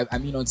 Like I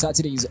mean, on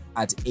Saturdays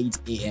at 8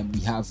 a.m. we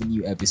have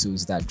new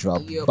episodes that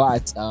drop. Yep.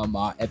 But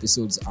our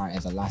episodes are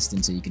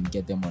everlasting, so you can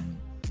get them on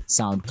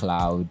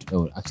SoundCloud.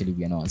 Oh, actually,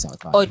 we are not on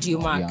SoundCloud. Audio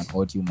anymore. We are Mac.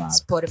 on Audio Mac,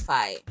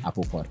 Spotify,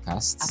 Apple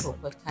Podcasts, Apple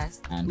Podcast.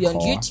 and We're on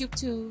Core. YouTube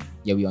too.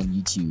 Yeah, we're on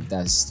YouTube.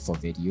 That's for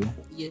video.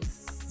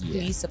 Yes. Yeah.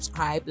 Please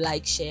subscribe,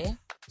 like, share,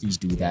 Please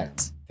do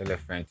that. Tell a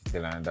friend to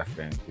tell another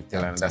friend to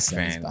tell Yeah, another just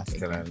send it friend back to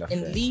tell again. another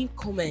and friend. leave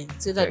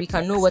comments so that we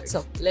can know what's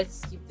up.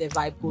 Let's keep the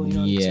vibe going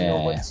on to know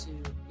Yeah. what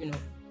to,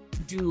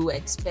 do,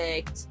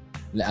 expect.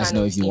 Let us kind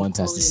know of if you want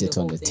us to include in sit the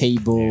on whole the thing.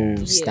 table,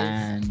 Yes.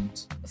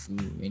 stand,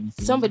 food,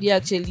 anything. Somebody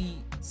actually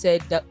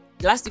said that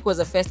last week was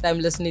the first time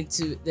listening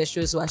to the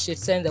show, so I should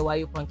send the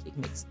Wayo pancake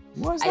mix.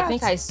 What's I that?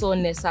 think I saw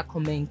Nessa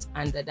comment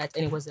under that,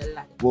 and it was a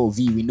lie. Whoa,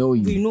 V, we know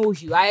you. We know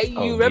you.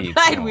 You V,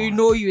 replied, come we on.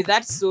 know you.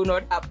 That's so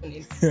not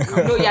happening.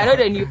 You're not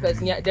a new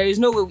person. There is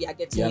no way we are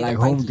getting You're you like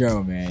the pancake.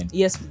 homegirl, man.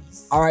 Yes,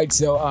 please. All right,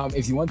 so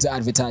if you want to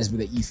advertise with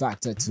the E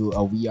Factor too,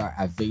 we are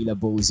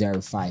available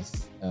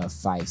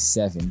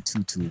 0557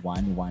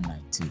 221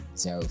 192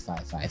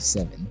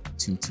 0557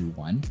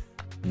 221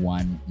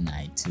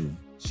 192.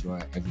 Sure,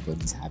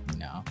 everybody's happy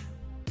now.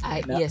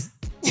 No. Yes.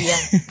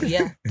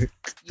 Yeah. You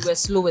were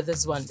slow with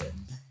this one. Then.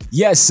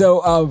 Yeah,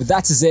 so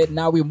that is it.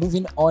 Now we're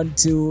moving on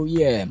to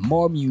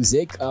more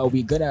music.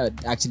 We're gonna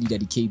actually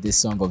dedicate this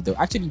song of the.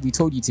 Actually, we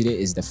told you today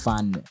is the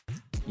fun.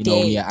 You know,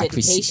 we are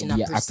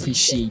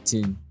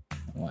appreciating.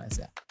 What is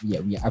that?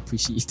 Yeah, we are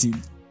appreciating.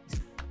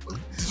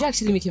 Did you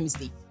actually make a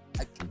mistake?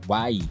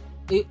 Why?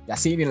 You're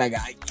saying it like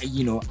I'm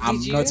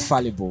Did you? not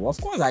fallible. Of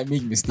course, I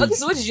make mistakes. Okay,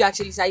 so what did you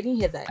actually say? I didn't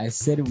hear that. I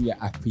said we are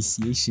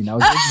appreciation. I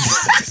was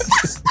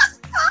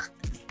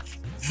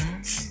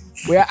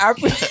we are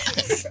Can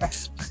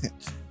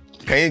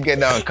you get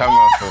that on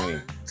camera for me?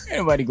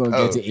 Anybody gonna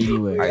get it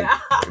anywhere.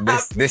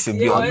 This should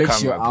be on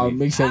camera. I'll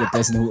make sure the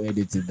person who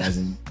edits it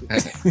doesn't.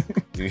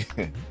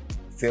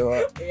 Say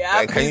what? Yeah,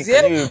 Like, can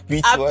you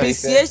repeat what he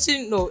said?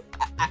 appreciation. No,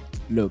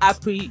 Look,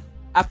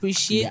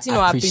 appreciating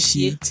or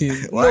appreciating.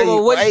 Why,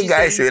 No, what Ah, why did you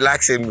guys say?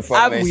 relaxing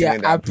before we mentioning are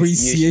the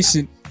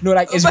appreciation? No,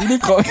 like it's really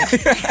cool.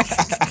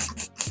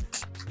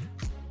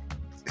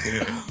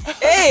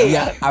 Hey,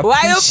 Yeah,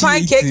 why your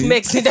pancake appreciating.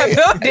 mix in the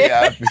building?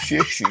 Yeah,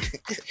 appreciation.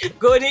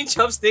 Golden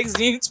chopsticks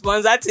being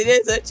sponsored today,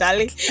 so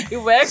Charlie, you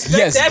were expected.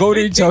 Yes,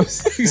 golden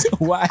chopsticks.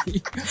 Why?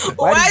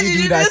 Why did you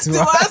did do that you to do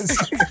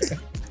us? this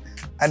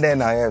And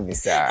then I hear me,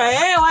 sir.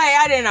 Hey, why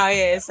are they now?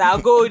 Yes,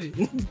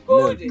 golden,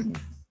 golden.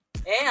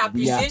 We are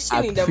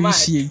Appreciation in the mind.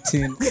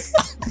 appreciating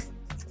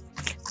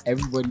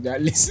everybody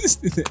that listens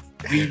to the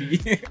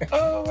really.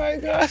 Oh my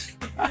god.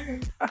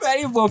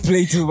 Very well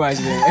play too much,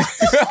 man.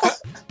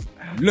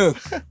 Look,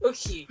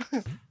 Okay.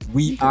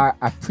 we are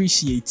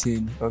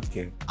appreciating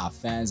Okay. our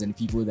fans and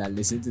people that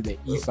listen to the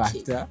E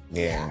Factor.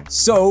 Yeah.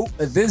 So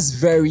this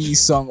very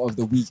song of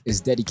the week is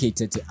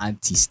dedicated to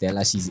Auntie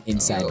Stella. She's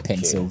inside Okay.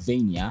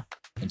 Pennsylvania.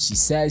 and she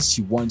says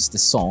she wants the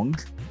song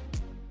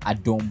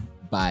Adom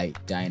by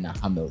Diana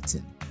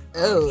Hamilton.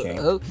 Oh,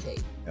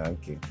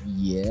 okay.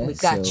 Yeah, we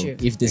got you.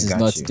 If this is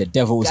not the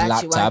devil's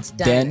laptop,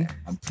 then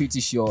I'm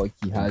pretty sure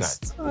he has.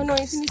 Oh no,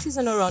 Infinity is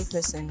an around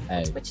person.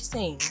 What you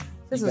saying?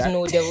 This is got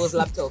no devil's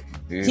laptop.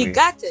 Really? He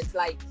got it.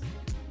 Like,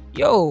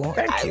 yo,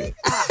 Thank you.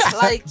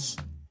 like,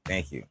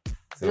 Thank you.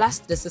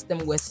 blast the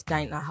system with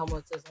Diana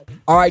Hamilton.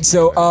 All right,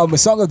 so a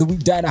song of the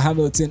week, Diana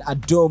Hamilton,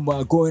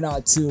 Adom, going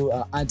out to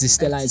Auntie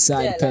Stella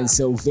inside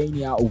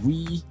Pennsylvania.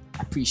 We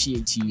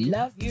appreciate you.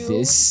 Love you.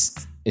 This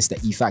is the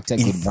E Factor.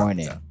 Good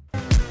morning.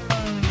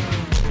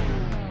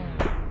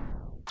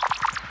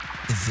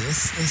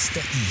 This is the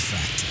E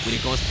Factor.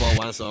 We're gonna spot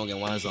one song and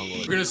one song only.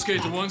 We're gonna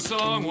skate to one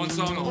song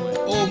only.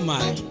 Oh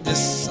my, this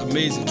is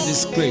amazing.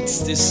 This is great.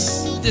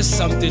 This is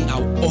something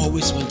I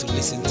always want to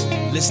listen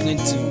to. Listening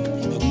to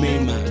the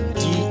main man,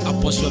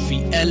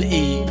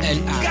 D''LALI.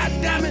 God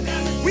damn it.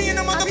 We in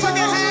the motherfucking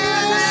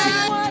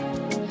house. What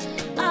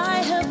I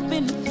have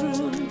been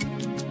through.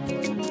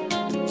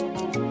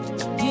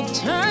 You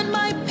turned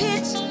my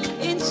pit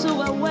into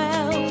a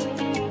well.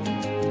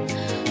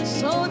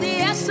 So the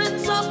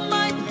essence of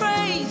my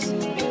praise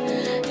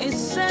is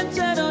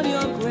centered on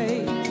your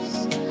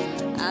grace.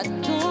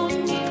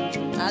 Adom,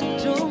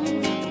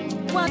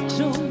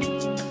 Wadum.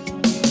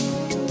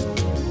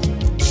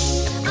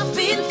 I've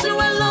been through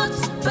a lot,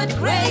 but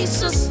grace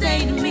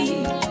sustained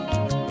me.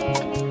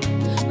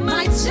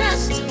 My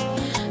test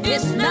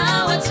is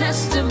now a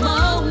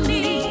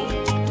testimony.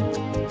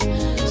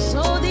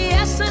 So the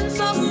essence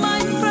of my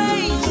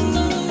praise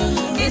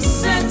is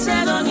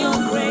centered on your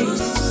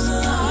grace.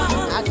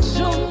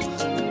 Adom,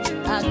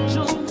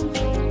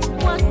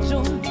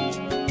 Wadum.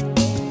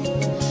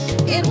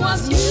 It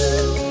was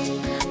you,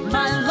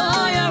 my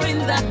lawyer in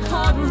that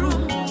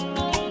courtroom.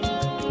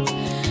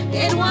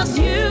 It was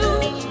you,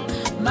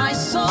 my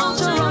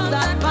soldier on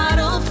that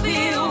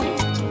battlefield.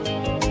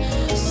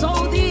 So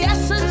the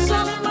essence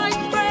of my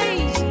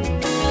praise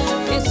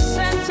is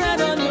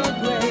centered on your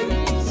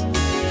grace.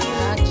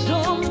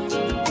 Adom,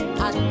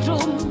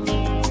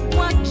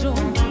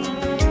 Wadum.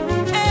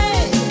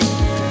 Hey,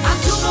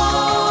 Adumo,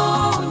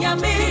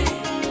 Nyame,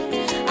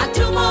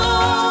 Adumo,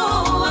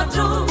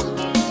 Adum,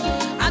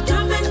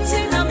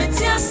 Adumentina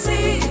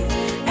Metiasi,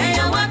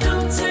 Eya Wadum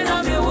Tina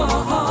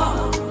Miwoho.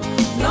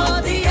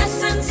 Lord, the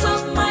essence of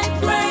my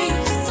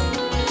praise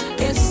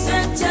is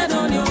centered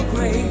on your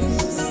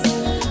grace.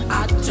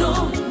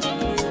 Adom,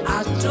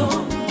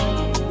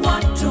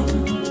 Wadum.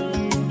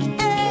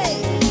 Hey,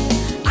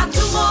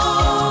 Adumo,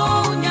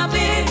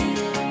 Nyame,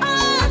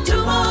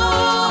 Adumo,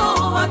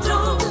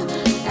 Wadum,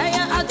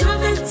 Eya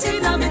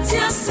Adumentina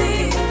Metiasi,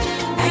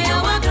 Eya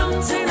Wadum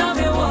Tina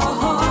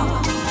Miwoho.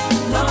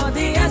 Lord,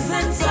 the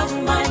essence of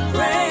my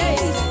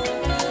praise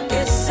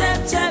is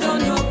centered on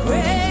your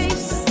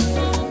grace.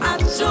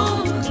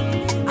 Adom,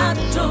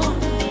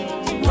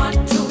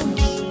 Wadum.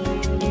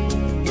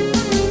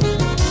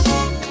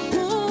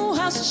 Who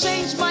has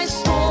changed my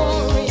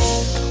story?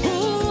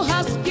 Who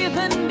has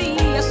given me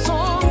a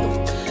song?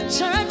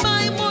 Turned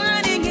my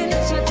mourning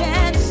into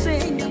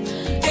dancing.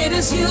 It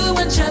is you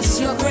and just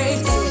your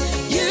grace.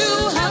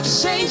 You have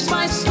changed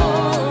my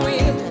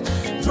story.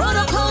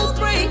 Protocol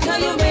breaker,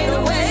 you made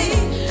a way.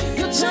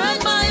 You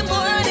turned my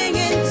mourning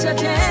into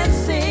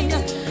dancing.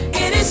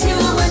 It is you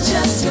and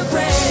just your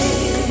grace.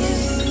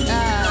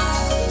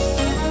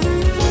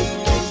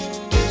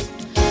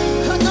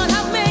 Could not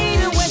have made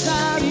it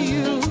without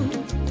you.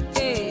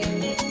 Hey.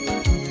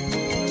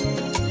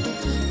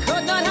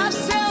 Could not have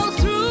sailed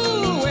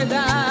through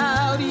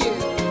without you.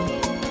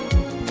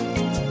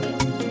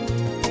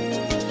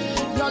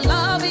 Your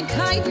loving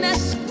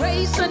kindness,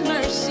 grace, and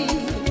mercy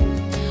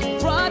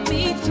brought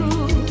me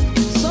through.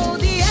 So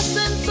the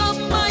essence of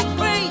my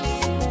praise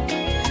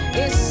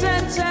is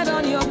centered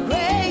on your grace.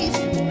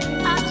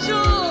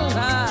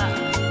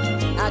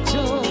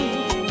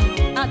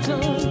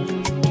 Adom.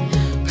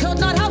 Could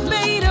not have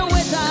made it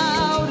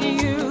without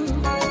you.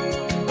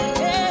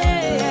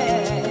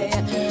 Hey,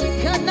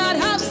 could not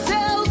have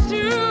sailed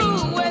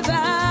through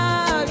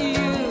without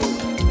you.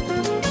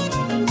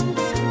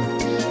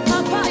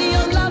 Papa,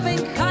 your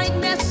loving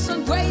kindness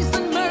and grace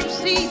and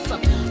mercy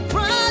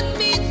brought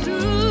me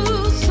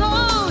through. So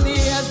the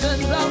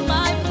essence of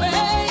my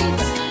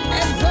praise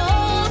is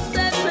all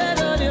centered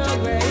on your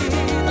grace.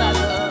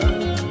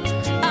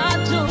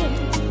 Adom.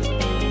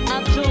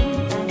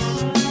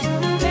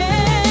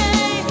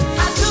 Hey,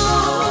 Adom.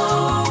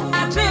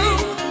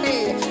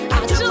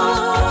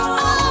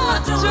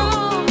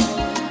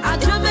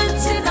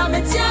 Adumentina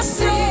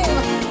Metiasi,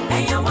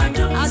 Eya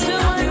Wadum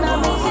Tina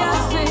Miwoho.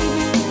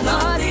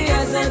 Lord, the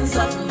essence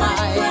of my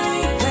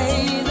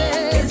praise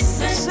is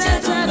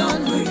centered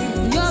on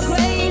your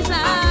grace.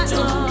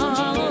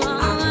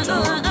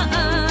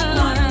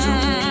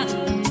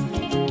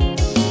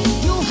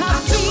 You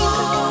have been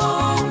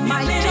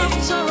my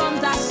doctor on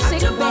that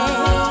sick bed.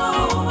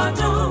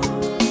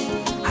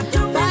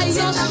 By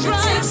your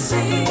stripes, I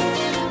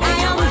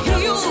am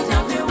healed,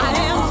 I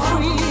am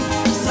free.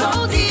 So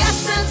the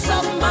essence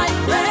of my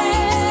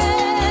praise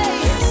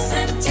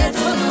is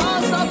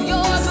because of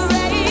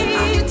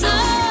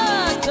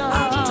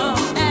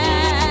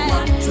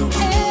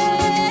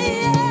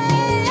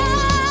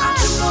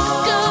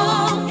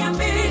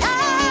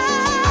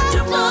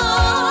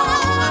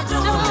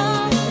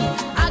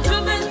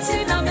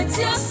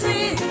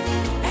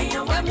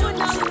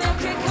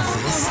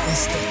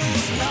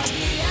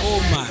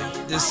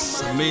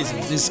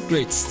this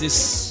great.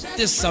 This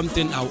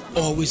something I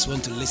always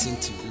want to listen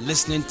to.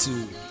 Listening to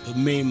the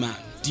main man,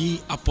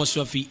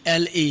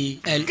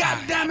 D''LALI. God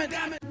damn it.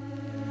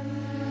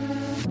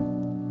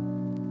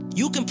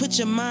 You can put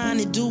your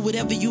mind and do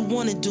whatever you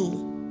want to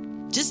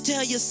do. Just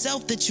tell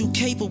yourself that you're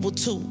capable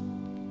too.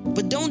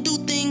 But don't do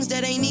things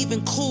that ain't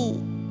even cool.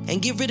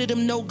 And get rid of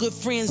them no good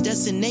friends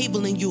that's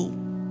enabling you.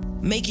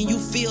 Making you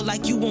feel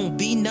like you won't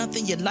be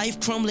nothing. Your life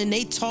crumbling,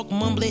 they talk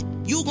mumbling.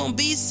 You gon'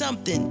 be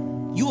something.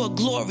 You are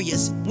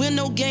glorious. We're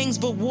no gangs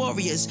but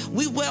warriors.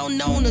 We well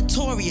known,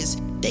 notorious.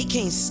 They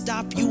can't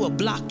stop you or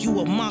block you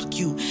or mock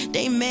you.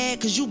 They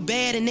mad cause you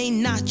bad and they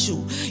not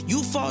you.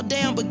 You fall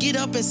down but get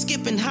up and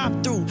skip and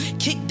hop through.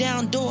 Kick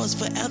down doors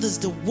for others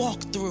to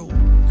walk through.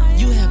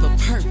 You have a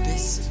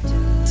purpose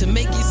to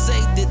make you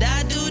say, did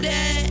I do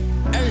that?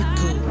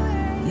 Urkel.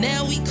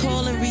 Now we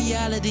calling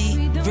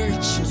reality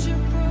virtual.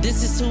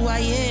 This is who I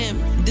am.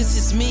 This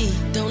is me.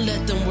 Don't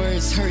let them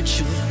words hurt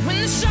you. When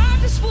the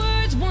sharpest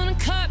words wanna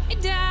cut me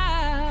down,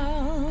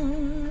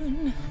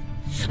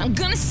 I'm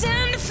gonna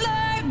send a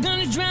flag,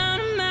 gonna drown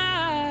them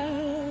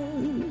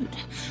out.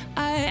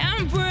 I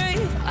am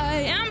brave,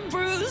 I am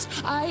bruised,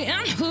 I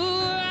am who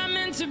I'm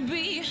meant to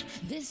be.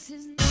 This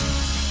is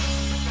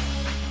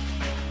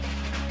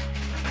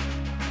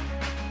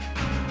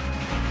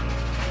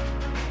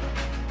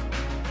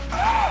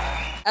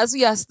As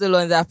we are still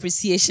on the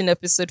appreciation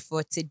episode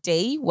for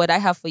today, what I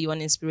have for you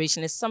on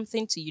inspiration is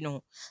something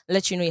to,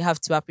 let you know you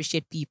have to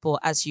appreciate people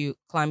as you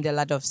climb the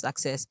ladder of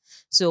success.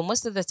 So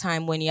most of the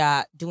time when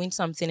you're doing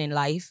something in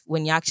life,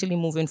 when you're actually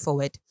moving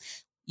forward,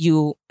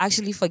 you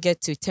actually forget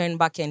to turn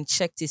back and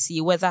check to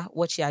see whether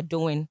what you are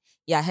doing,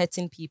 you're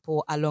hurting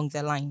people along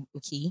the line,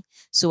 okay?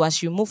 So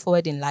as you move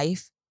forward in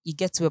life, you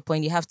get to a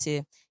point you have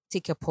to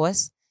take a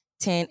pause,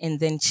 turn and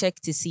then check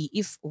to see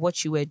if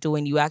what you were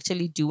doing, you were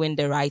actually doing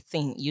the right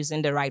thing,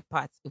 using the right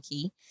path,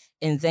 okay?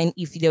 And then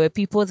if there were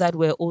people that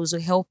were also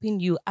helping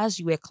you as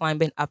you were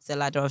climbing up the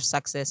ladder of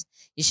success,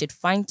 you should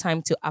find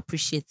time to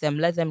appreciate them.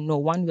 Let them know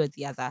one way or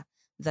the other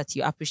that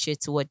you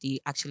appreciate what they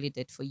actually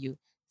did for you.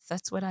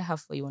 That's what I have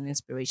for you on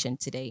inspiration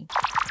today.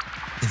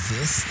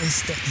 This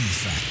is the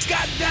E-Factor.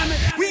 God damn it.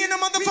 We in the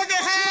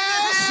motherfucking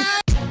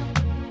house.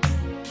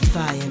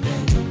 Fire,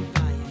 baby.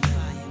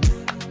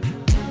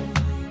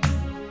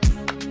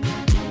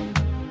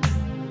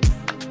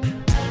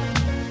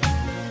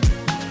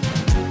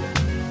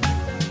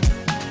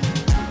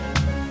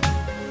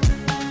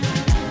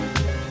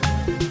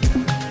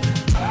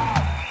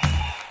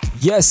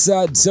 Yes,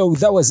 so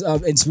that was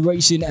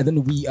inspiration, and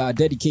then we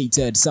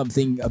dedicated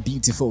something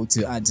beautiful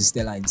to Auntie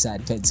Stella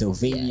inside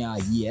Pennsylvania.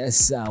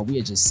 Yes, we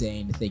are just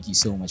saying thank you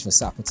so much for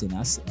supporting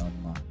us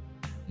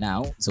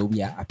now. So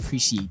we are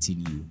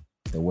appreciating you,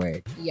 the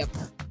word. Yep,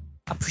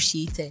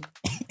 appreciating.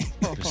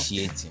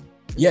 Appreciating.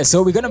 Yeah,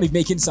 so we're going to be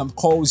making some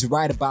calls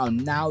right about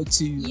now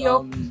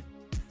to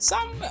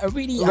some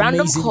really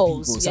random amazing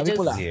calls. people. Some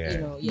people are,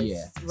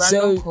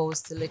 random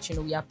calls to let you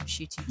know we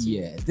appreciate you too.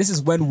 Yeah, this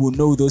is when we'll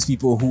know those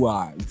people who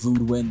are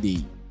rude when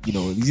they,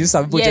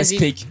 some people just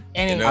pick.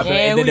 And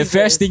then the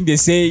first thing they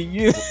say,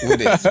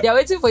 they're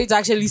waiting for you to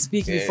actually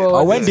speak before.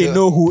 Or when they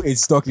know who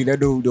is talking, then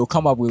they'll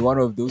come up with one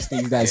of those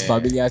things that is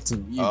familiar to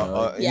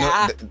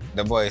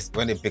the boys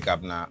when they pick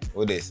up now.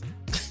 What is?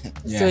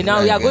 So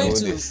now we are going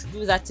to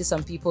do that to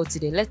some people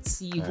today. Let's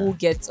see who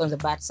gets on the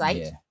bad side.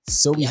 Yeah.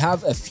 So we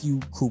have a few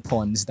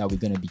coupons that we're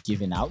going to be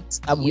giving out.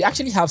 We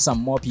actually have some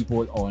more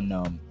people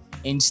on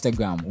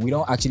Instagram. We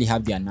don't actually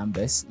have their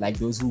numbers, like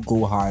those who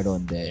go hard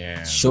on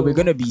the show. We're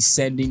going to be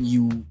sending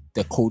you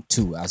the code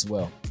too as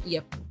well.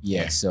 Yep.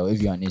 Yeah, so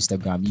if you're on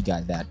Instagram, you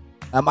got that.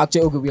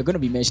 Actually, okay, we're going to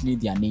be mentioning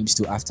their names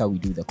too after we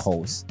do the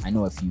calls. I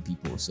know a few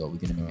people, so we're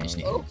going to be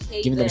mentioning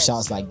giving them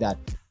shouts like that.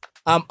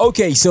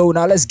 Okay, so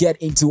now let's get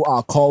into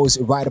our calls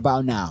right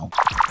about now.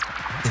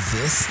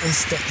 This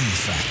is the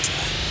E-Factor.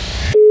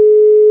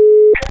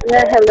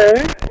 Yeah, hello.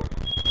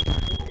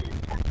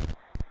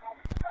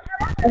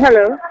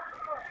 Hello.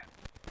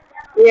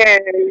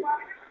 Yes.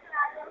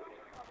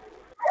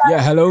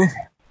 Yeah, hello.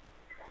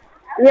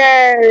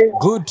 Yes.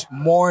 Good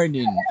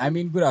morning. I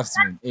mean, good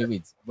afternoon. Hey,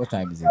 wait. What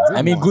time is it?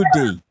 Good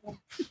day.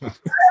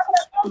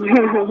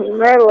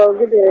 Very well,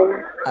 good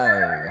day.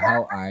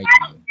 How are you?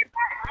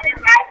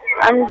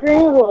 I'm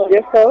doing well.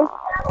 Yourself?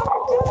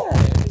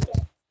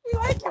 We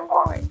like your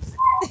voice.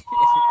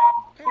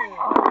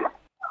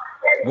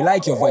 We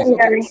like your voice.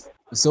 Okay.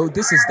 So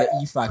this is the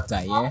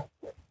E-Factor, yeah?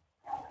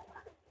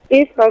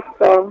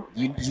 E-Factor.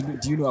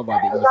 Do you know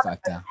about the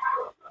E-Factor?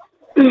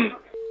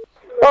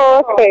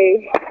 Oh,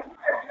 okay.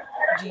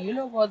 Do you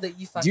know about the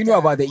E-Factor? Do you know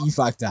about the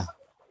E-Factor?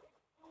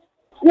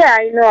 Yeah,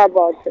 I know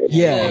about it.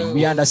 Yeah,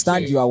 we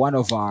understand you are one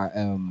of our,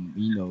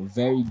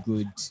 very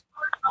good,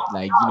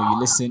 you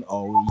listen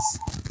always.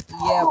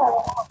 Yeah.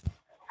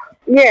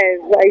 Yes,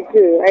 I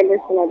do. I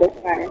listen all the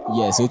time.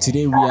 Yeah, so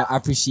today we are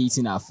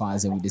appreciating our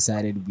fans and we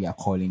decided we are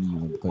calling you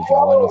because you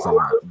are one of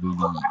our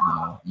really,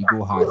 you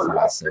go hard for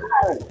us. So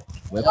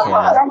we're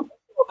calling.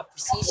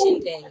 Appreciation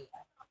Day.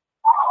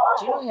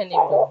 Do you know her name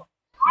though?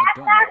 Hi,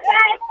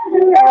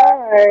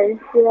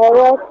 you're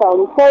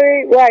welcome.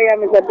 Sorry, where I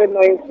am is a bit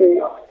noisy.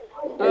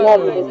 It's a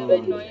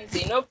bit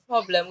noisy. No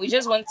problem. We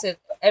just wanted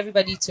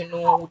everybody to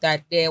know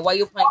that the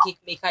Wayo Pancake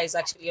Maker is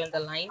actually on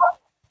the line.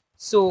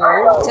 So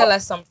tell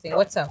us something.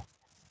 What's up?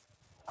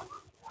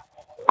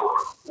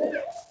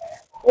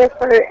 Yes,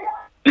 sorry.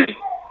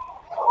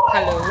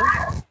 Hello.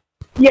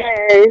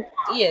 Yes.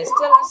 Yes.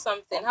 Tell us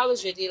something. How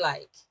was your day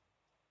like?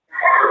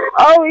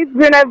 Oh, it's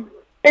been a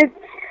bit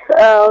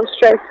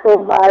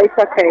stressful, but it's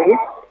okay.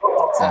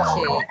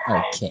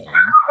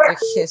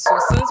 Okay. So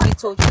since we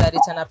told you that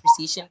it's an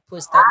appreciation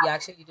post that we're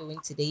actually doing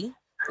today,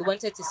 we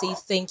wanted to say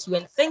thank you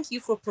and thank you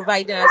for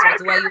providing us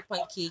with Wayo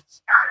Pancake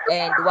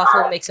and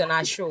waffle mix on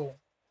our show.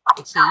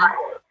 Okay.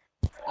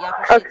 We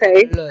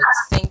appreciate it a lot.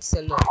 Thanks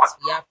a lot.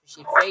 We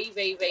appreciate very,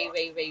 very, very,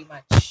 very, very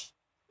much.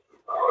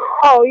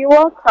 Oh, you're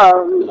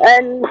welcome.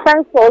 And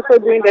thanks for also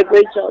doing a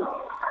great job.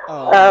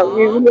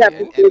 We really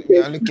appreciate We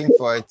are it. looking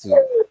forward to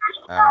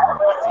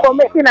For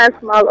making us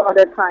smile all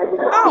the time.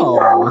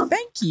 Oh,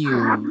 thank you.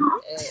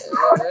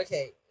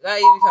 Okay. Why are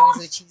you becoming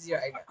so cheesy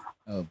right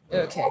now?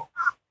 Okay.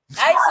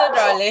 Hi, so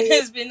darling.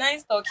 It's been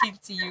nice talking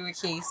to you.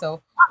 Okay,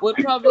 so we'll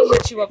probably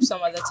hit you up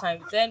some other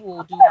time. Then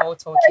we'll do more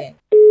talking.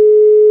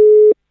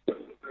 I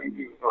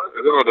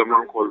don't know the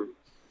man calling.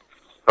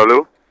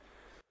 Hello?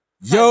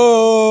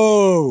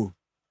 Yo!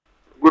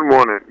 Good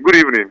morning. Good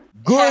evening.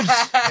 Good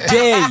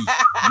day,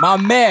 my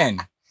man.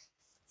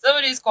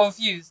 Somebody's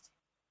confused.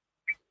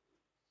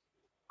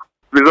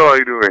 Please, how are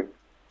you doing?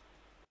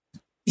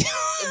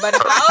 But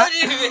how do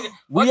you...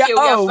 We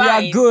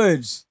are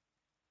good.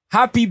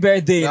 Happy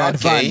birthday in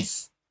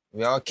advance.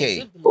 We are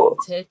okay.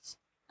 Belated?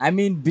 I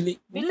mean,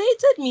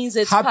 belated means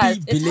it's happy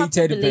past. belated, It's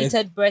happy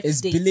belated birthday.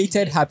 It's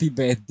belated happy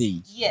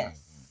birthday. Yes.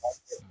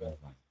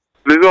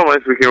 Please, who am I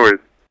speaking with?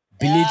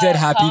 Belated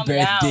happy Calm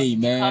birthday,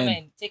 down. man. Come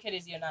in. Take it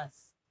easy on us.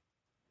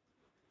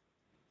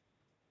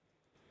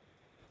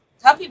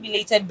 Happy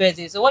belated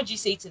birthday. So what do you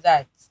say to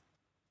that?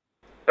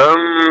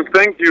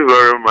 Thank you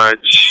very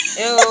much.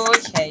 Oh,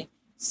 okay.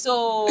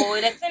 So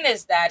the thing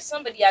is that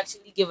somebody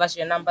actually gave us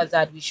your number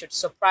that we should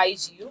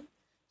surprise you.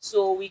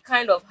 So we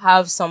kind of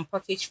have some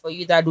package for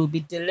you that will be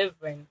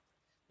delivering.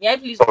 May I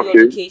please do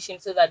your location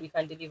so that we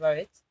can deliver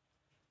it?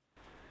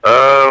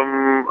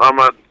 I'm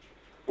at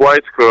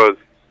White Cross.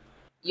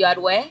 You at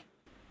where?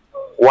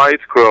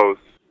 White Cross.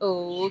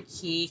 Oh,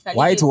 okay.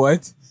 White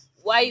what?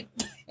 White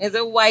is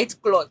a white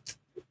cloth.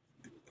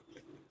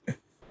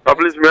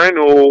 Please, may I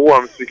know who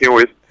I'm speaking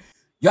with?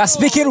 You are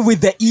speaking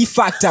with the E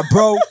Factor,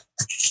 bro.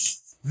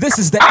 This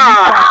is the E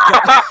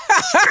Factor.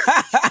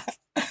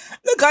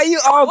 Look at you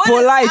all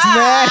polite,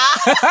 man.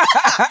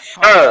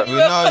 You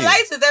were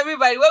polite with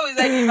everybody. What was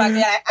that? You're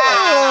like,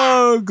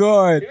 oh,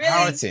 God.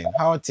 Really?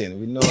 Houghton,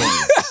 we know you.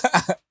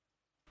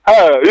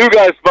 You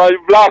guys, man, you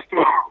blast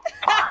me.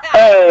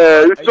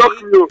 You talk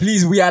to you.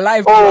 Please, we are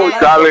live.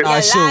 Darling. On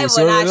our show,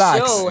 so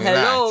relax.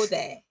 Hello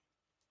there.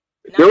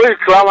 The way you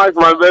climax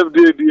my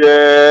birthday,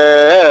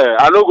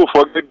 I don't go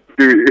forget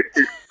you.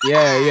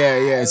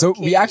 Yeah. So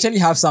we actually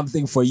have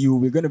something for you.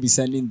 We're going to be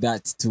sending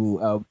that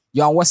to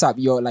you're on WhatsApp.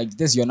 You're like,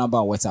 this is your number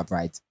on WhatsApp,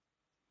 right?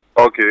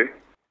 Okay.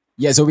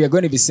 Yeah, so we are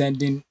going to be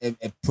sending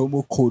a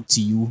promo code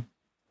to you.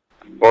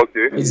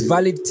 Okay. It's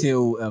valid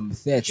till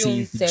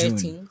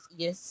 13th June.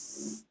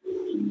 Yes.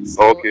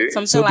 Okay.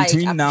 So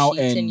between now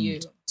and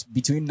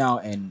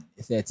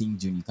 13th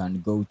June, you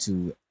can go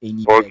to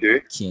any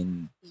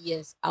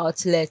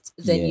outlet.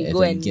 Then you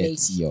go and get make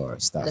your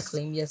stuff. the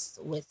claim. Yes,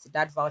 with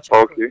that voucher.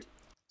 Okay. Code.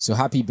 So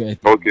happy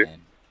birthday. Okay.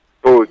 Man.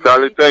 Oh,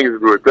 Charlie, thanks,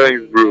 bro.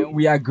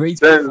 We are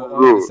grateful for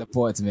all the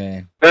support,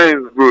 man.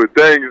 Thanks, bro.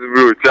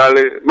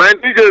 Charlie. My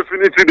DJ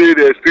finished today.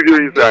 The studio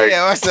inside.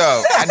 Yeah, what's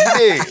up?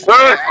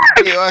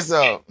 Ade, what's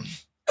up?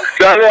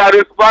 Charlie, I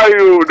inspire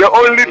you. The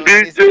only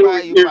DJ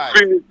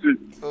Infinity.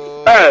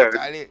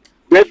 Charlie,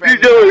 the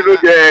DJ will know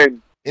the end.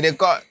 They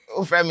call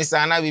friend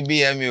Sana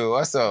BBMU.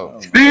 What's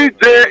up?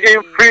 DJ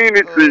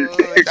Infinity.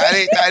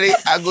 Charlie,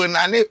 I go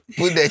nani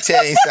put the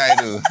chair inside.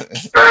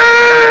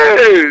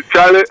 Hey,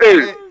 Charlie,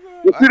 hey.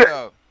 You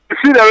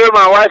see the way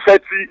my wife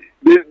said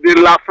they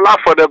laugh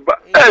for the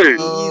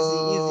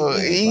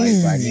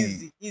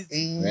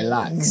Easy.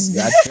 Relax.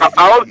 I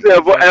hope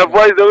the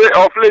voice the way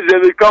of late they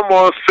become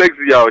more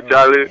sexy out,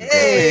 Charlie.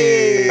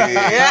 Hey,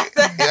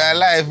 you're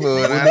alive,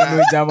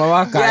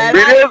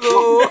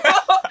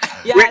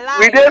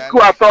 we did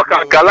school at talk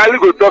and Kalali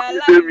go talk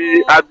to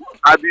me at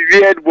the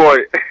weird boy.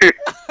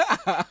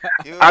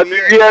 At the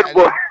weird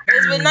boy.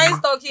 It's been nice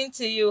talking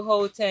to you,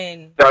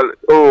 Houghton.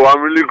 Oh,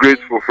 I'm really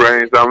grateful,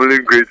 friends. I'm really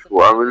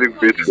grateful.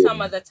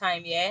 Some other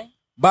time, yeah?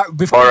 But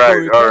before all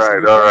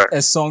right.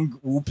 A song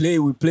we'll play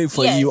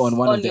for you on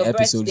one of the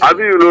episodes. How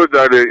do you know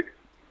that?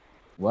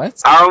 What?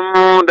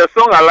 The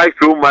song I like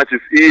so much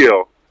is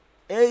EL.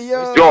 Hey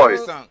yo. Joy.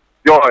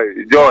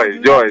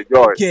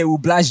 Okay, we'll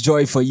blast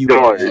Joy for you.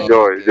 Joy.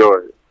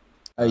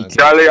 Okay.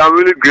 Charlie, I'm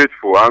really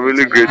grateful. Right, I'm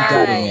really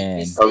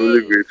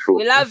grateful.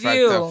 We love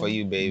you. For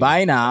you, baby.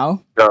 Bye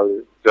now.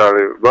 Charlie.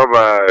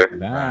 Bye.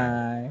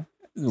 Bye.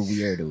 This is a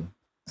weirdo.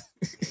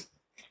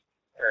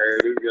 Hey,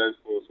 this guy's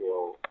so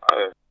well.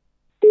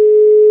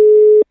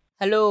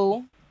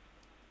 Hello.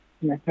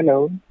 Yeah,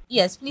 hello.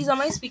 Yes, please.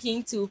 Am I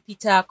speaking to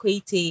Peter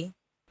Kwete?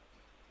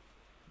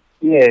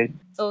 Yes.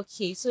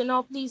 Okay, so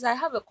now please, I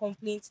have a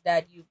complaint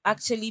that you've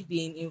actually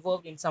been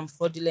involved in some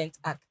fraudulent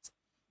act.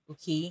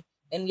 Okay,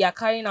 and we are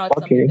carrying out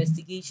some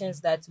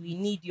investigations that we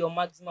need your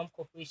maximum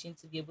cooperation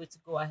to be able to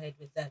go ahead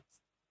with that.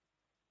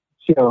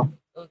 Sure.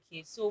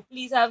 Okay, so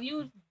please, have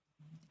you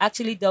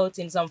actually dealt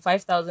in some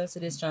 5,000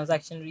 cedis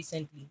transaction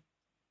recently?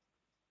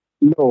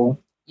 No.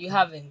 You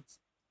haven't.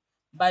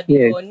 But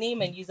Yes. your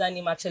name and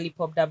username actually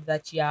popped up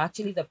that you are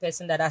actually the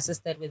person that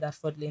assisted with that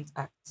fraudulent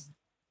act.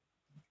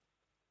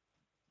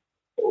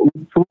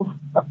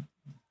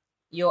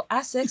 Your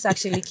assets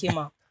actually came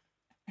up.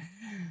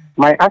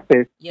 My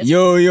assets? Yes.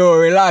 Yo,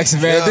 relax,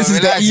 man. Yo, this is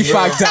relax, the E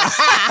bro. Factor.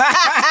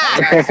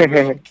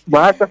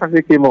 My assets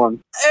actually came on.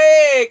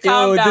 Hey,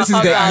 calm down. This is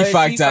calm the down, E it's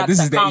Factor. This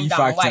is the calm E down.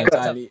 Factor, Why? What's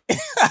up? Charlie.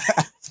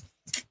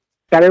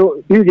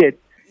 Charlie, you get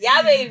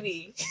Yeah,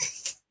 baby.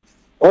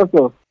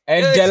 also.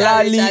 And Yo,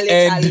 Delali Charlie.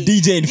 and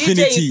DJ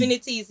Infinity. DJ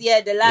Infinity is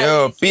here. Delali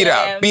Yo, is Peter.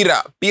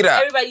 here.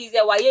 Everybody is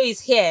here. Wayo is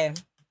here.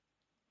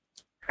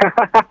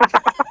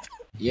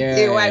 Yeah.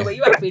 Hey, why were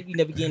you afraid in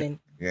the beginning?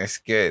 You're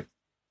scared.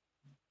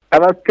 I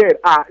was scared.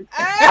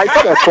 I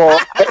got a call.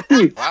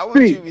 Why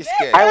would you be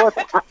scared? I was.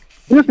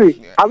 You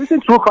see, I was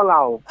in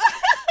Truecaller.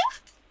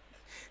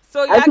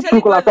 So you I took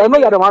actually Truecaller, so I know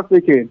you're the one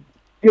speaking.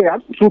 Yeah, I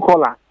took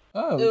Truecaller.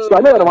 Oh. So I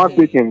know you're the one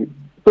speaking.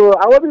 So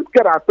I wasn't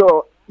scared at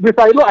all.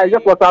 Because I know I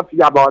just WhatsApp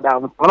you about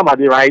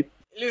somebody, right?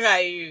 Look at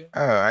you.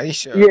 Oh, are you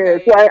sure? Yeah,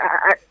 so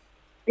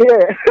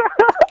yeah.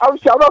 I'm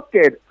sure I'm not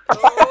scared.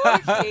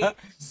 Okay.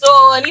 So,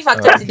 on E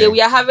Factor today,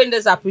 we are having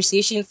this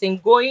appreciation thing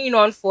going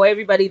on for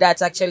everybody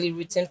that's actually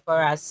written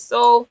for us.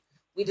 So,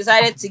 we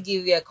decided to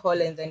give you a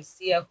call and then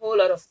say a whole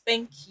lot of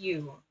thank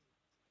you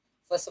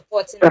for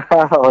supporting us.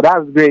 Oh,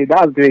 that's great.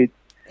 That's great.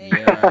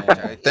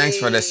 Charlie, thanks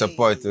for the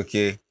support,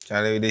 okay?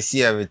 Charlie, they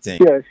see everything.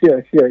 Sure.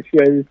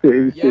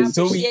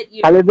 So we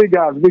big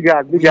guys.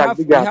 we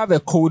have a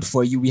code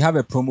for you. We have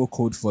a promo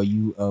code for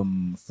you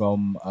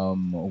from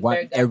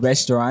a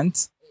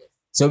restaurant.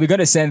 So we're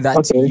gonna send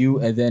that to you,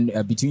 and then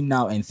between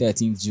now and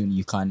 13th June,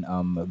 you can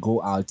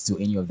go out to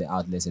any of the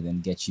outlets and then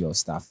get your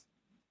stuff.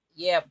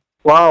 Yep.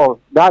 Wow,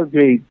 that's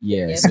great.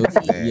 Yeah. Yes, So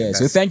indeed.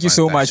 So thank you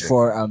so much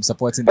for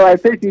supporting. So I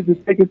thank you for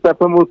the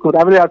promo code.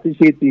 I really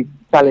appreciate it,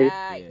 Charlie.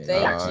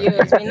 Thank you.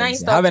 It's been nice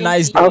talking Have a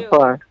nice to day. Have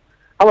fun.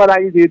 How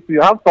about you do too?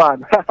 Have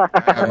fun.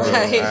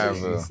 I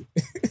will.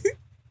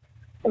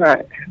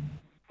 Right.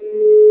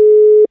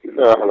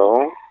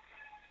 Hello.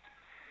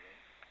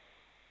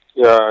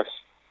 Yes.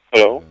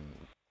 Hello.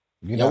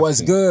 Yeah,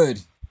 what's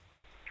good?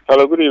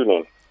 Hello. Good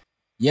evening.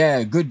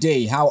 Yeah, good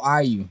day. How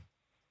are you?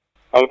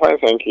 I'm fine,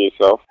 thank you.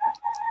 Yourself?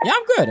 Yeah,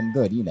 I'm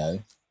good. You know,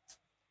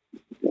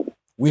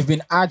 we've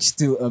been asked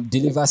to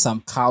deliver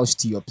some cows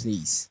to your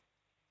place.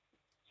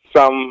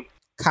 Some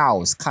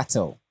cows,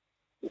 cattle.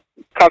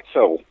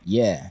 Cattle.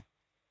 Yeah.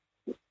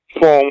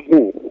 From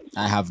who?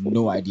 I have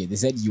no idea. They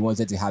said you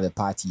wanted to have a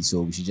party,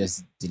 so we should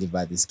just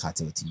deliver this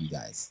cattle to you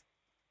guys.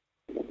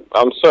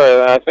 I'm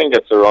sorry, I think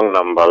it's the wrong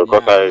number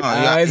because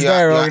It's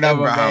not a wrong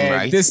number, Abraham, man.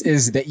 right? This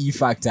is the E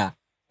Factor.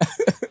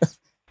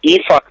 E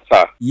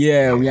Factor.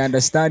 Yeah, we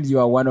understand you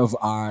are one of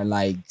our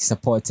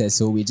supporters,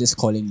 so we're just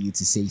calling you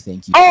to say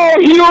thank you. Oh,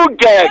 you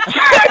get.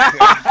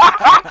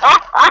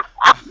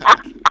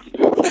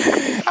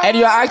 And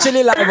you're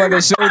actually live on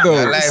the show,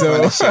 though.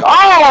 So.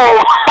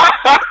 Oh.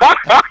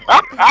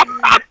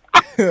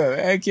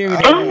 Okay.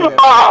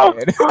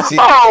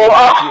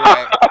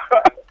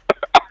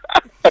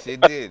 She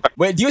did.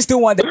 Wait, do you still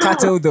want the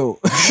cattle, though?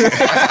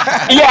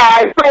 Yeah,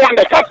 I still want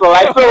the cattle.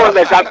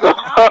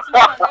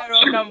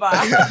 Wrong number.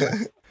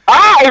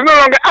 It's no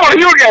longer. Oh,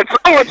 you get.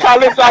 Oh,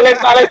 Charlie.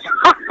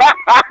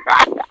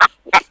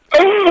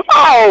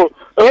 Oh,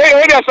 we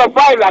get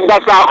surprised and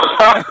that's how.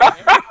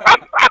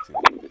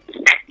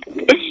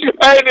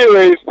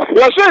 Anyways,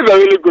 your show is a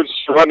really good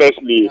show,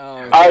 honestly.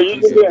 I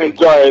usually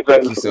enjoy it,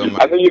 and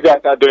I think you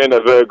guys are doing a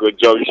very good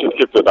job. You should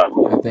keep it up.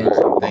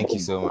 Thank you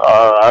so much.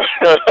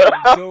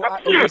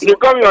 You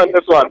come here on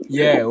this one.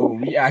 Yeah,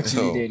 we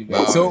actually did.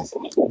 Man. So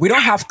we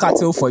don't have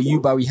cattle for you,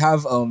 but we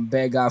have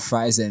burger,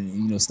 fries,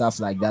 and stuff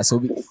like that.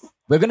 So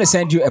we're gonna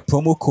send you a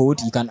promo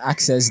code. You can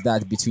access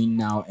that between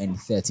now and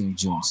 13th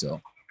June.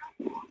 So.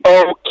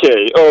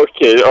 Okay.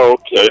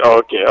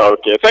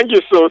 Thank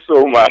you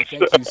so much.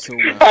 Thank you so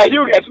much.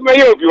 You guys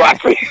may be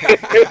watching.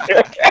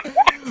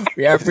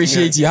 We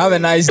appreciate you. Have a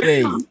nice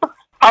day.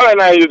 Have a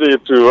nice day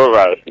too.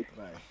 Bye.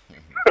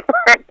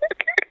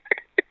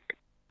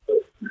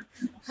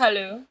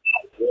 Hello.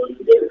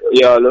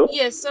 Yeah, hello.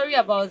 Yes, sorry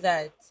about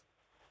that.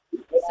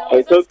 So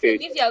It's okay.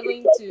 if you are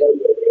going to.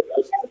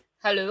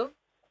 Hello.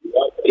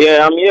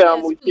 Yeah, I'm here. I'm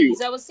Yes, with please.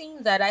 you. I was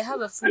saying that I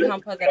have a food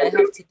hamper that I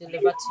have to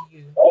deliver to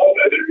you.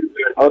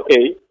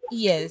 Okay.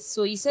 Yes.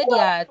 So you said you're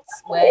at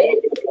where?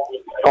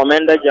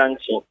 Commander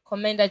Junction.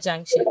 Commander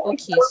Junction.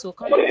 Okay. So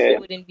coming to you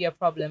wouldn't be a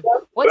problem.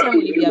 What time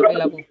will you be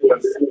available,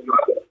 please?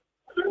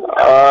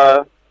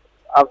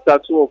 After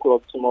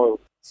 2:00 tomorrow.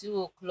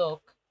 2:00.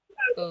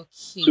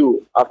 Okay.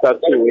 2, after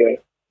 2, yeah.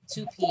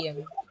 2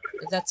 p.m.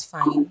 That's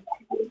fine.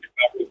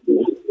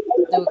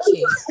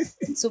 Okay.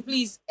 So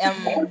please, I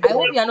hope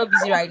you are not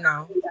busy right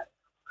now.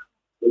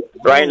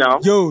 Right now?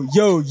 Yo,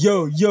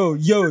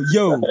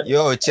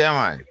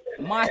 chairman.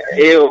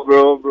 Hey,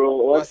 bro.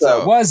 What's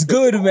up? What's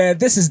good, man?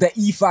 This is the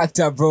E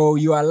Factor, bro.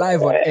 You are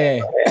live on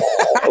air.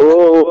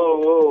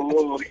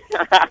 Oh.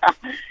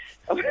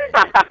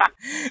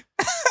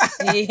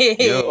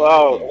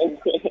 Wow.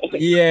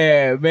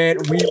 Yeah, man.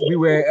 We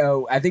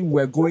were I think we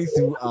were going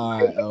through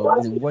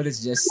we wanted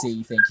to just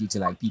say thank you to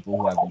like people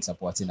who have been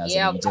supporting us,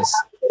 and we just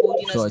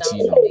thought,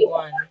 you know,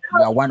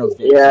 we are one of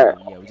them. Yeah.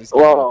 So, we just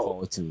gave a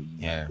call to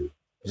Yeah.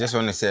 I just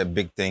want to say a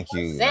big thank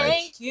you.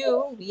 Thank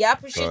you. We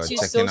appreciate you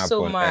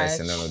so much.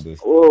 And all of those.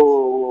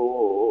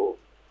 Oh.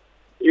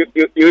 You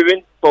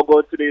even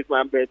forgot today is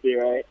my birthday,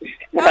 right?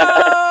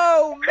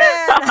 Oh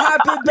man,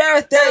 happy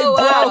birthday, bro.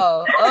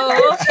 Wow.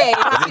 Oh, okay.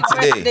 Happy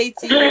birthday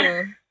to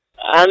you.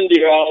 Andy,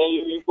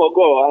 you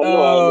forgot.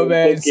 Oh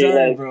man,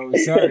 sorry, bro.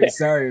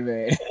 Sorry,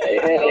 man.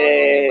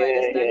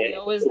 He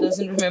always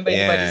doesn't remember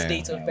anybody's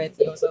date of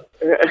birthday or so.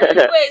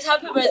 Anyways,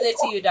 happy birthday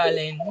to you,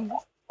 darling.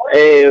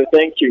 Hey,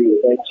 thank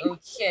you.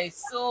 Okay,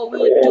 so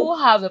we do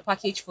have a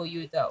package for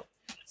you though.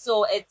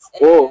 So it's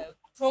a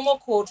promo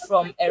code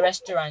from a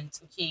restaurant,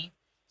 okay?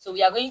 So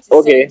we are going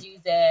to send you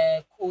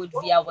the code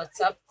via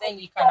WhatsApp. Then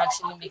you can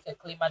actually make a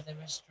claim at the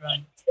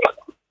restaurant.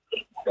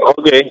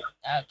 Okay.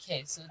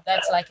 Okay, so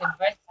that's like a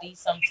birthday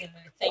something.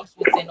 Thank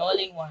you. It's an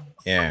all-in-one.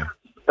 Yeah.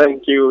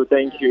 Thank you.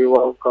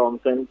 Welcome.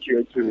 Thank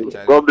you too.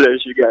 God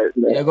bless you guys,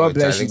 man. Yeah, God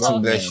bless you too.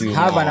 God bless you.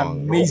 Have an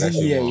amazing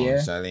year,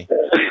 yeah. Charlie.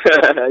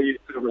 You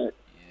too, man.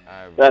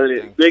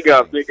 Charlie, big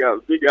up, E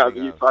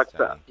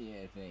Factor.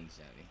 Yeah, thanks,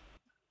 Charlie.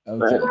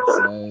 Okay,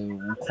 so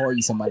we'll call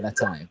you some other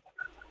time.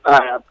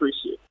 I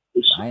appreciate it.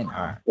 Bye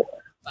now.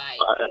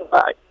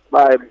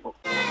 Bye.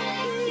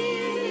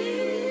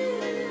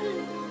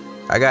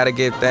 I gotta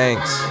give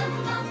thanks.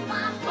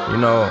 You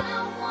know.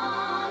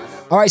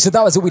 All right, so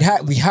that was it.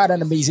 We had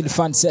an amazing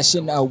fun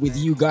session with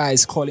you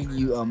guys, calling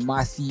you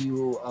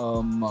Matthew,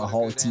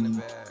 whole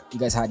team. You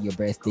guys had your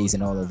birthdays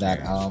and all of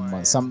that.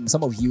 Some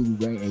of you we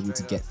weren't able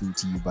to get through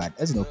to you, but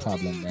there's no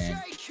problem,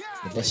 man.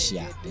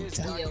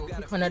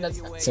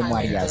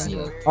 Somebody else.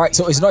 All right,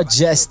 so it's not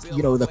just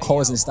the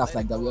calls and stuff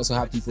like that. We also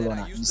have people on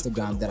our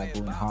Instagram that are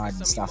going hard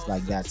and stuff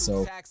like that.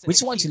 So we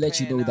just want to let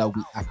you know that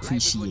we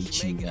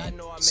appreciate you, man.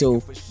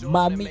 So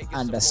Mami_K,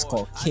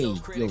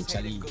 yo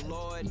Charlie,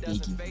 we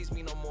beg you,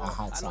 our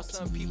hearts out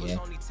to you. Yeah,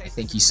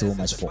 thank you so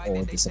much for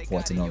all the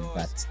support and all of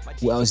that.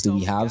 Who else do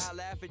we have?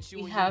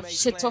 We have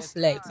Shit Off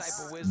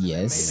Legs.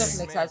 Yes. Shit Off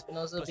Legs has been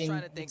also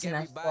been beating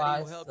us for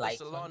us,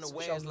 like on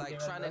social media.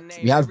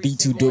 We have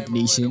B2 Dope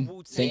Nation.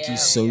 Thank you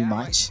so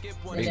much.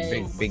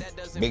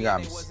 Big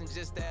ups.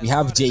 We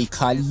have Jay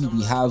Kali.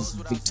 We have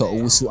Victor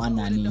Osu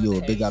Anani.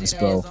 Yo, big ups,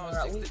 bro.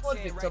 We called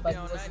Victor, but he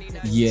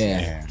wasn't.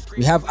 Yeah.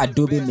 We have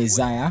Adobe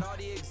Messiah.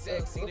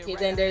 Okay,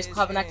 then there's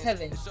Kwabena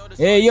Kevin.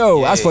 Hey,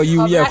 yo, as for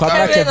you, yeah,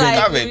 Kwabena Kevin.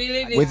 Like,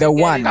 really with the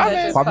one.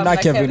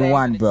 Kwabena Kevin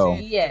 1, bro.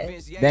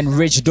 Yes. Then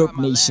Rich Dope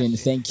Nation,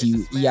 thank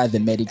you. Iya the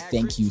Medic,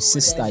 thank you.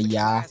 Sister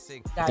Ya,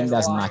 I think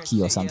that's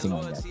Naki or something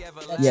like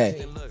that. Yeah.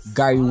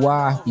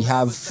 Gariwa, we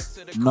have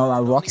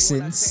Nora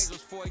Roxins,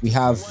 we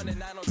have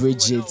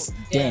Bridget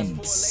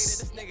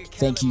Dents.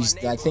 Thank you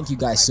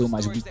guys so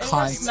much. We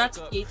can't.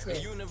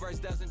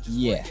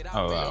 Yeah.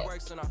 Oh wow.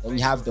 And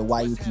we have the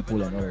YU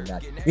people and all of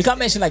that. We can't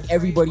mention like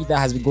everybody that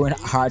has been going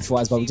hard for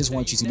us, but we just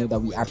want you to know that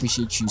we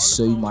appreciate you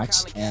so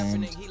much.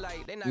 And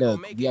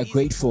look, we are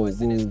grateful.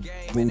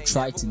 We'll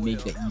try to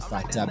make the E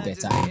Factor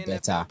better and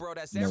better.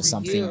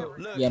 Something.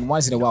 Yeah, and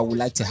once in a while we'd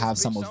like to have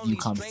some of you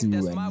come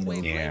through and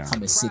come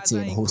and sit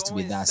in, host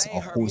with us,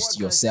 or host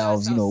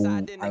yourselves.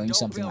 Arrange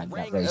something like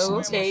that very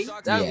soon. Okay,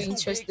 that'll be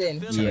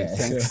interesting. Yeah.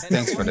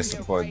 Thanks for the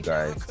support,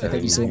 guys.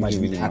 Thank you so much.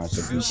 We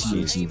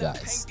appreciate you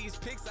guys.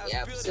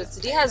 Yeah, so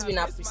today has been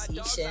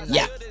appreciation.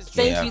 Yeah.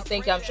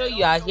 Thank you. I'm sure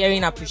you are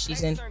hearing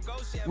appreciation.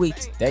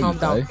 Wait, calm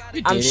down.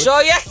 You I'm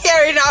sure you're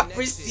hearing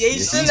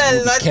appreciation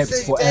a lot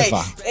today.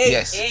 Forever.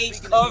 Hey,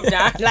 calm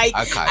down. Like,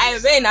 I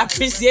mean,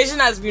 appreciation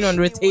has been on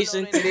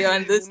rotation today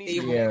on this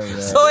table. Yeah,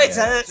 so it's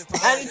a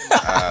standard.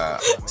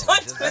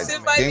 Don't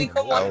specify me.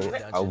 Come on.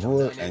 I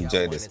will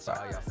enjoy this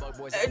part.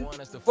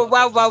 But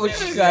why would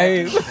you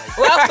guys?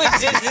 Why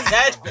would you do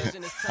that?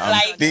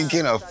 I'm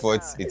thinking of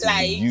what it will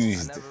be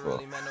used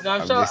for. No,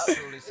 I'm sure.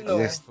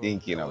 Just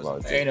thinking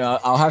about it.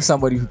 I'll have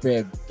somebody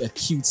prepare a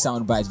cute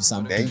soundbite with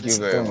something. Thank you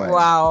very much.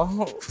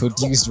 Wow.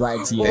 Produced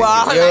right here.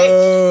 Wow.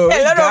 Yo,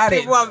 a lot of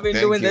people have been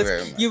doing you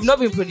this. You've not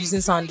been producing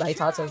soundbite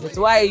out of it.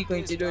 Why are you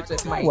going to do it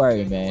with Mike? Don't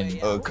worry, man.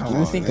 Oh, come you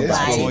on. Think Let's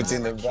about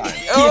promoting the brand.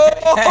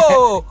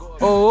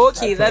 Oh,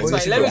 okay, that's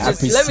fine.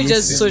 Let me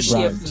just search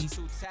here, please.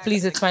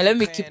 Please, it's fine. Let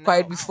me keep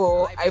quiet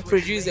before I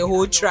produce a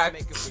whole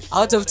track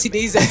out of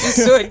today's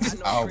episode.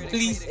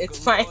 Please, it's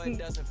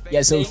fine.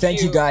 Yeah, so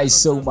thank you guys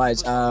so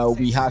much.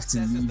 We have to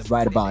leave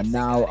right about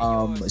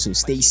now. So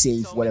stay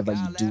safe, whatever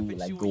you do,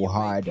 like go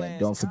hard, and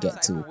don't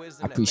forget to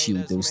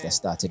appreciate those that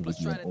started with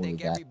you and all of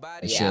that.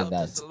 Make sure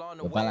that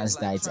your balanced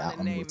diets are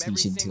on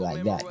rotation too,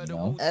 like that, you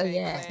know. Oh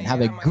yeah. And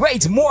have a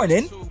great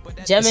morning,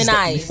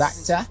 Gemini.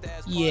 Factor.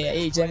 Yeah,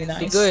 hey Gemini.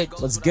 Be good.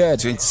 What's good?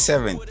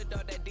 27th.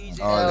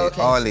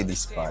 All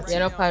ladies party.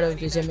 You're not part of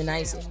the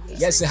Geminis.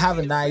 Yes, so have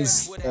a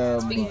nice.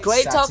 It's been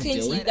great talking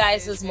to you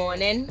guys this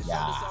morning.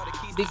 Yeah.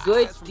 Be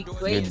good. Be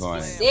great. Good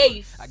morning.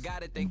 Be safe.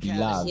 Be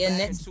loud. Yeah,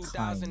 next.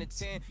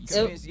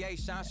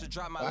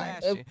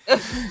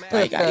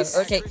 Bye guys.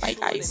 Okay. Bye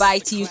guys. Bye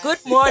to you.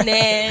 Good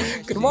morning.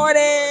 Good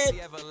morning.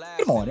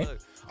 Good morning.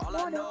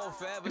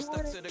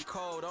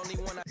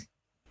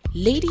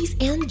 Ladies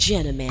and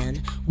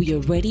gentlemen, we are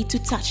ready to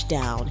touch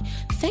down.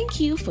 Thank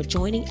you for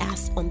joining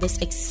us on this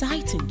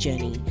exciting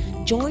journey.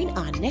 Join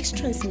our next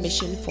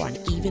transmission for an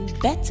even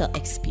better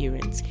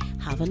experience.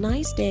 Have a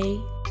nice day.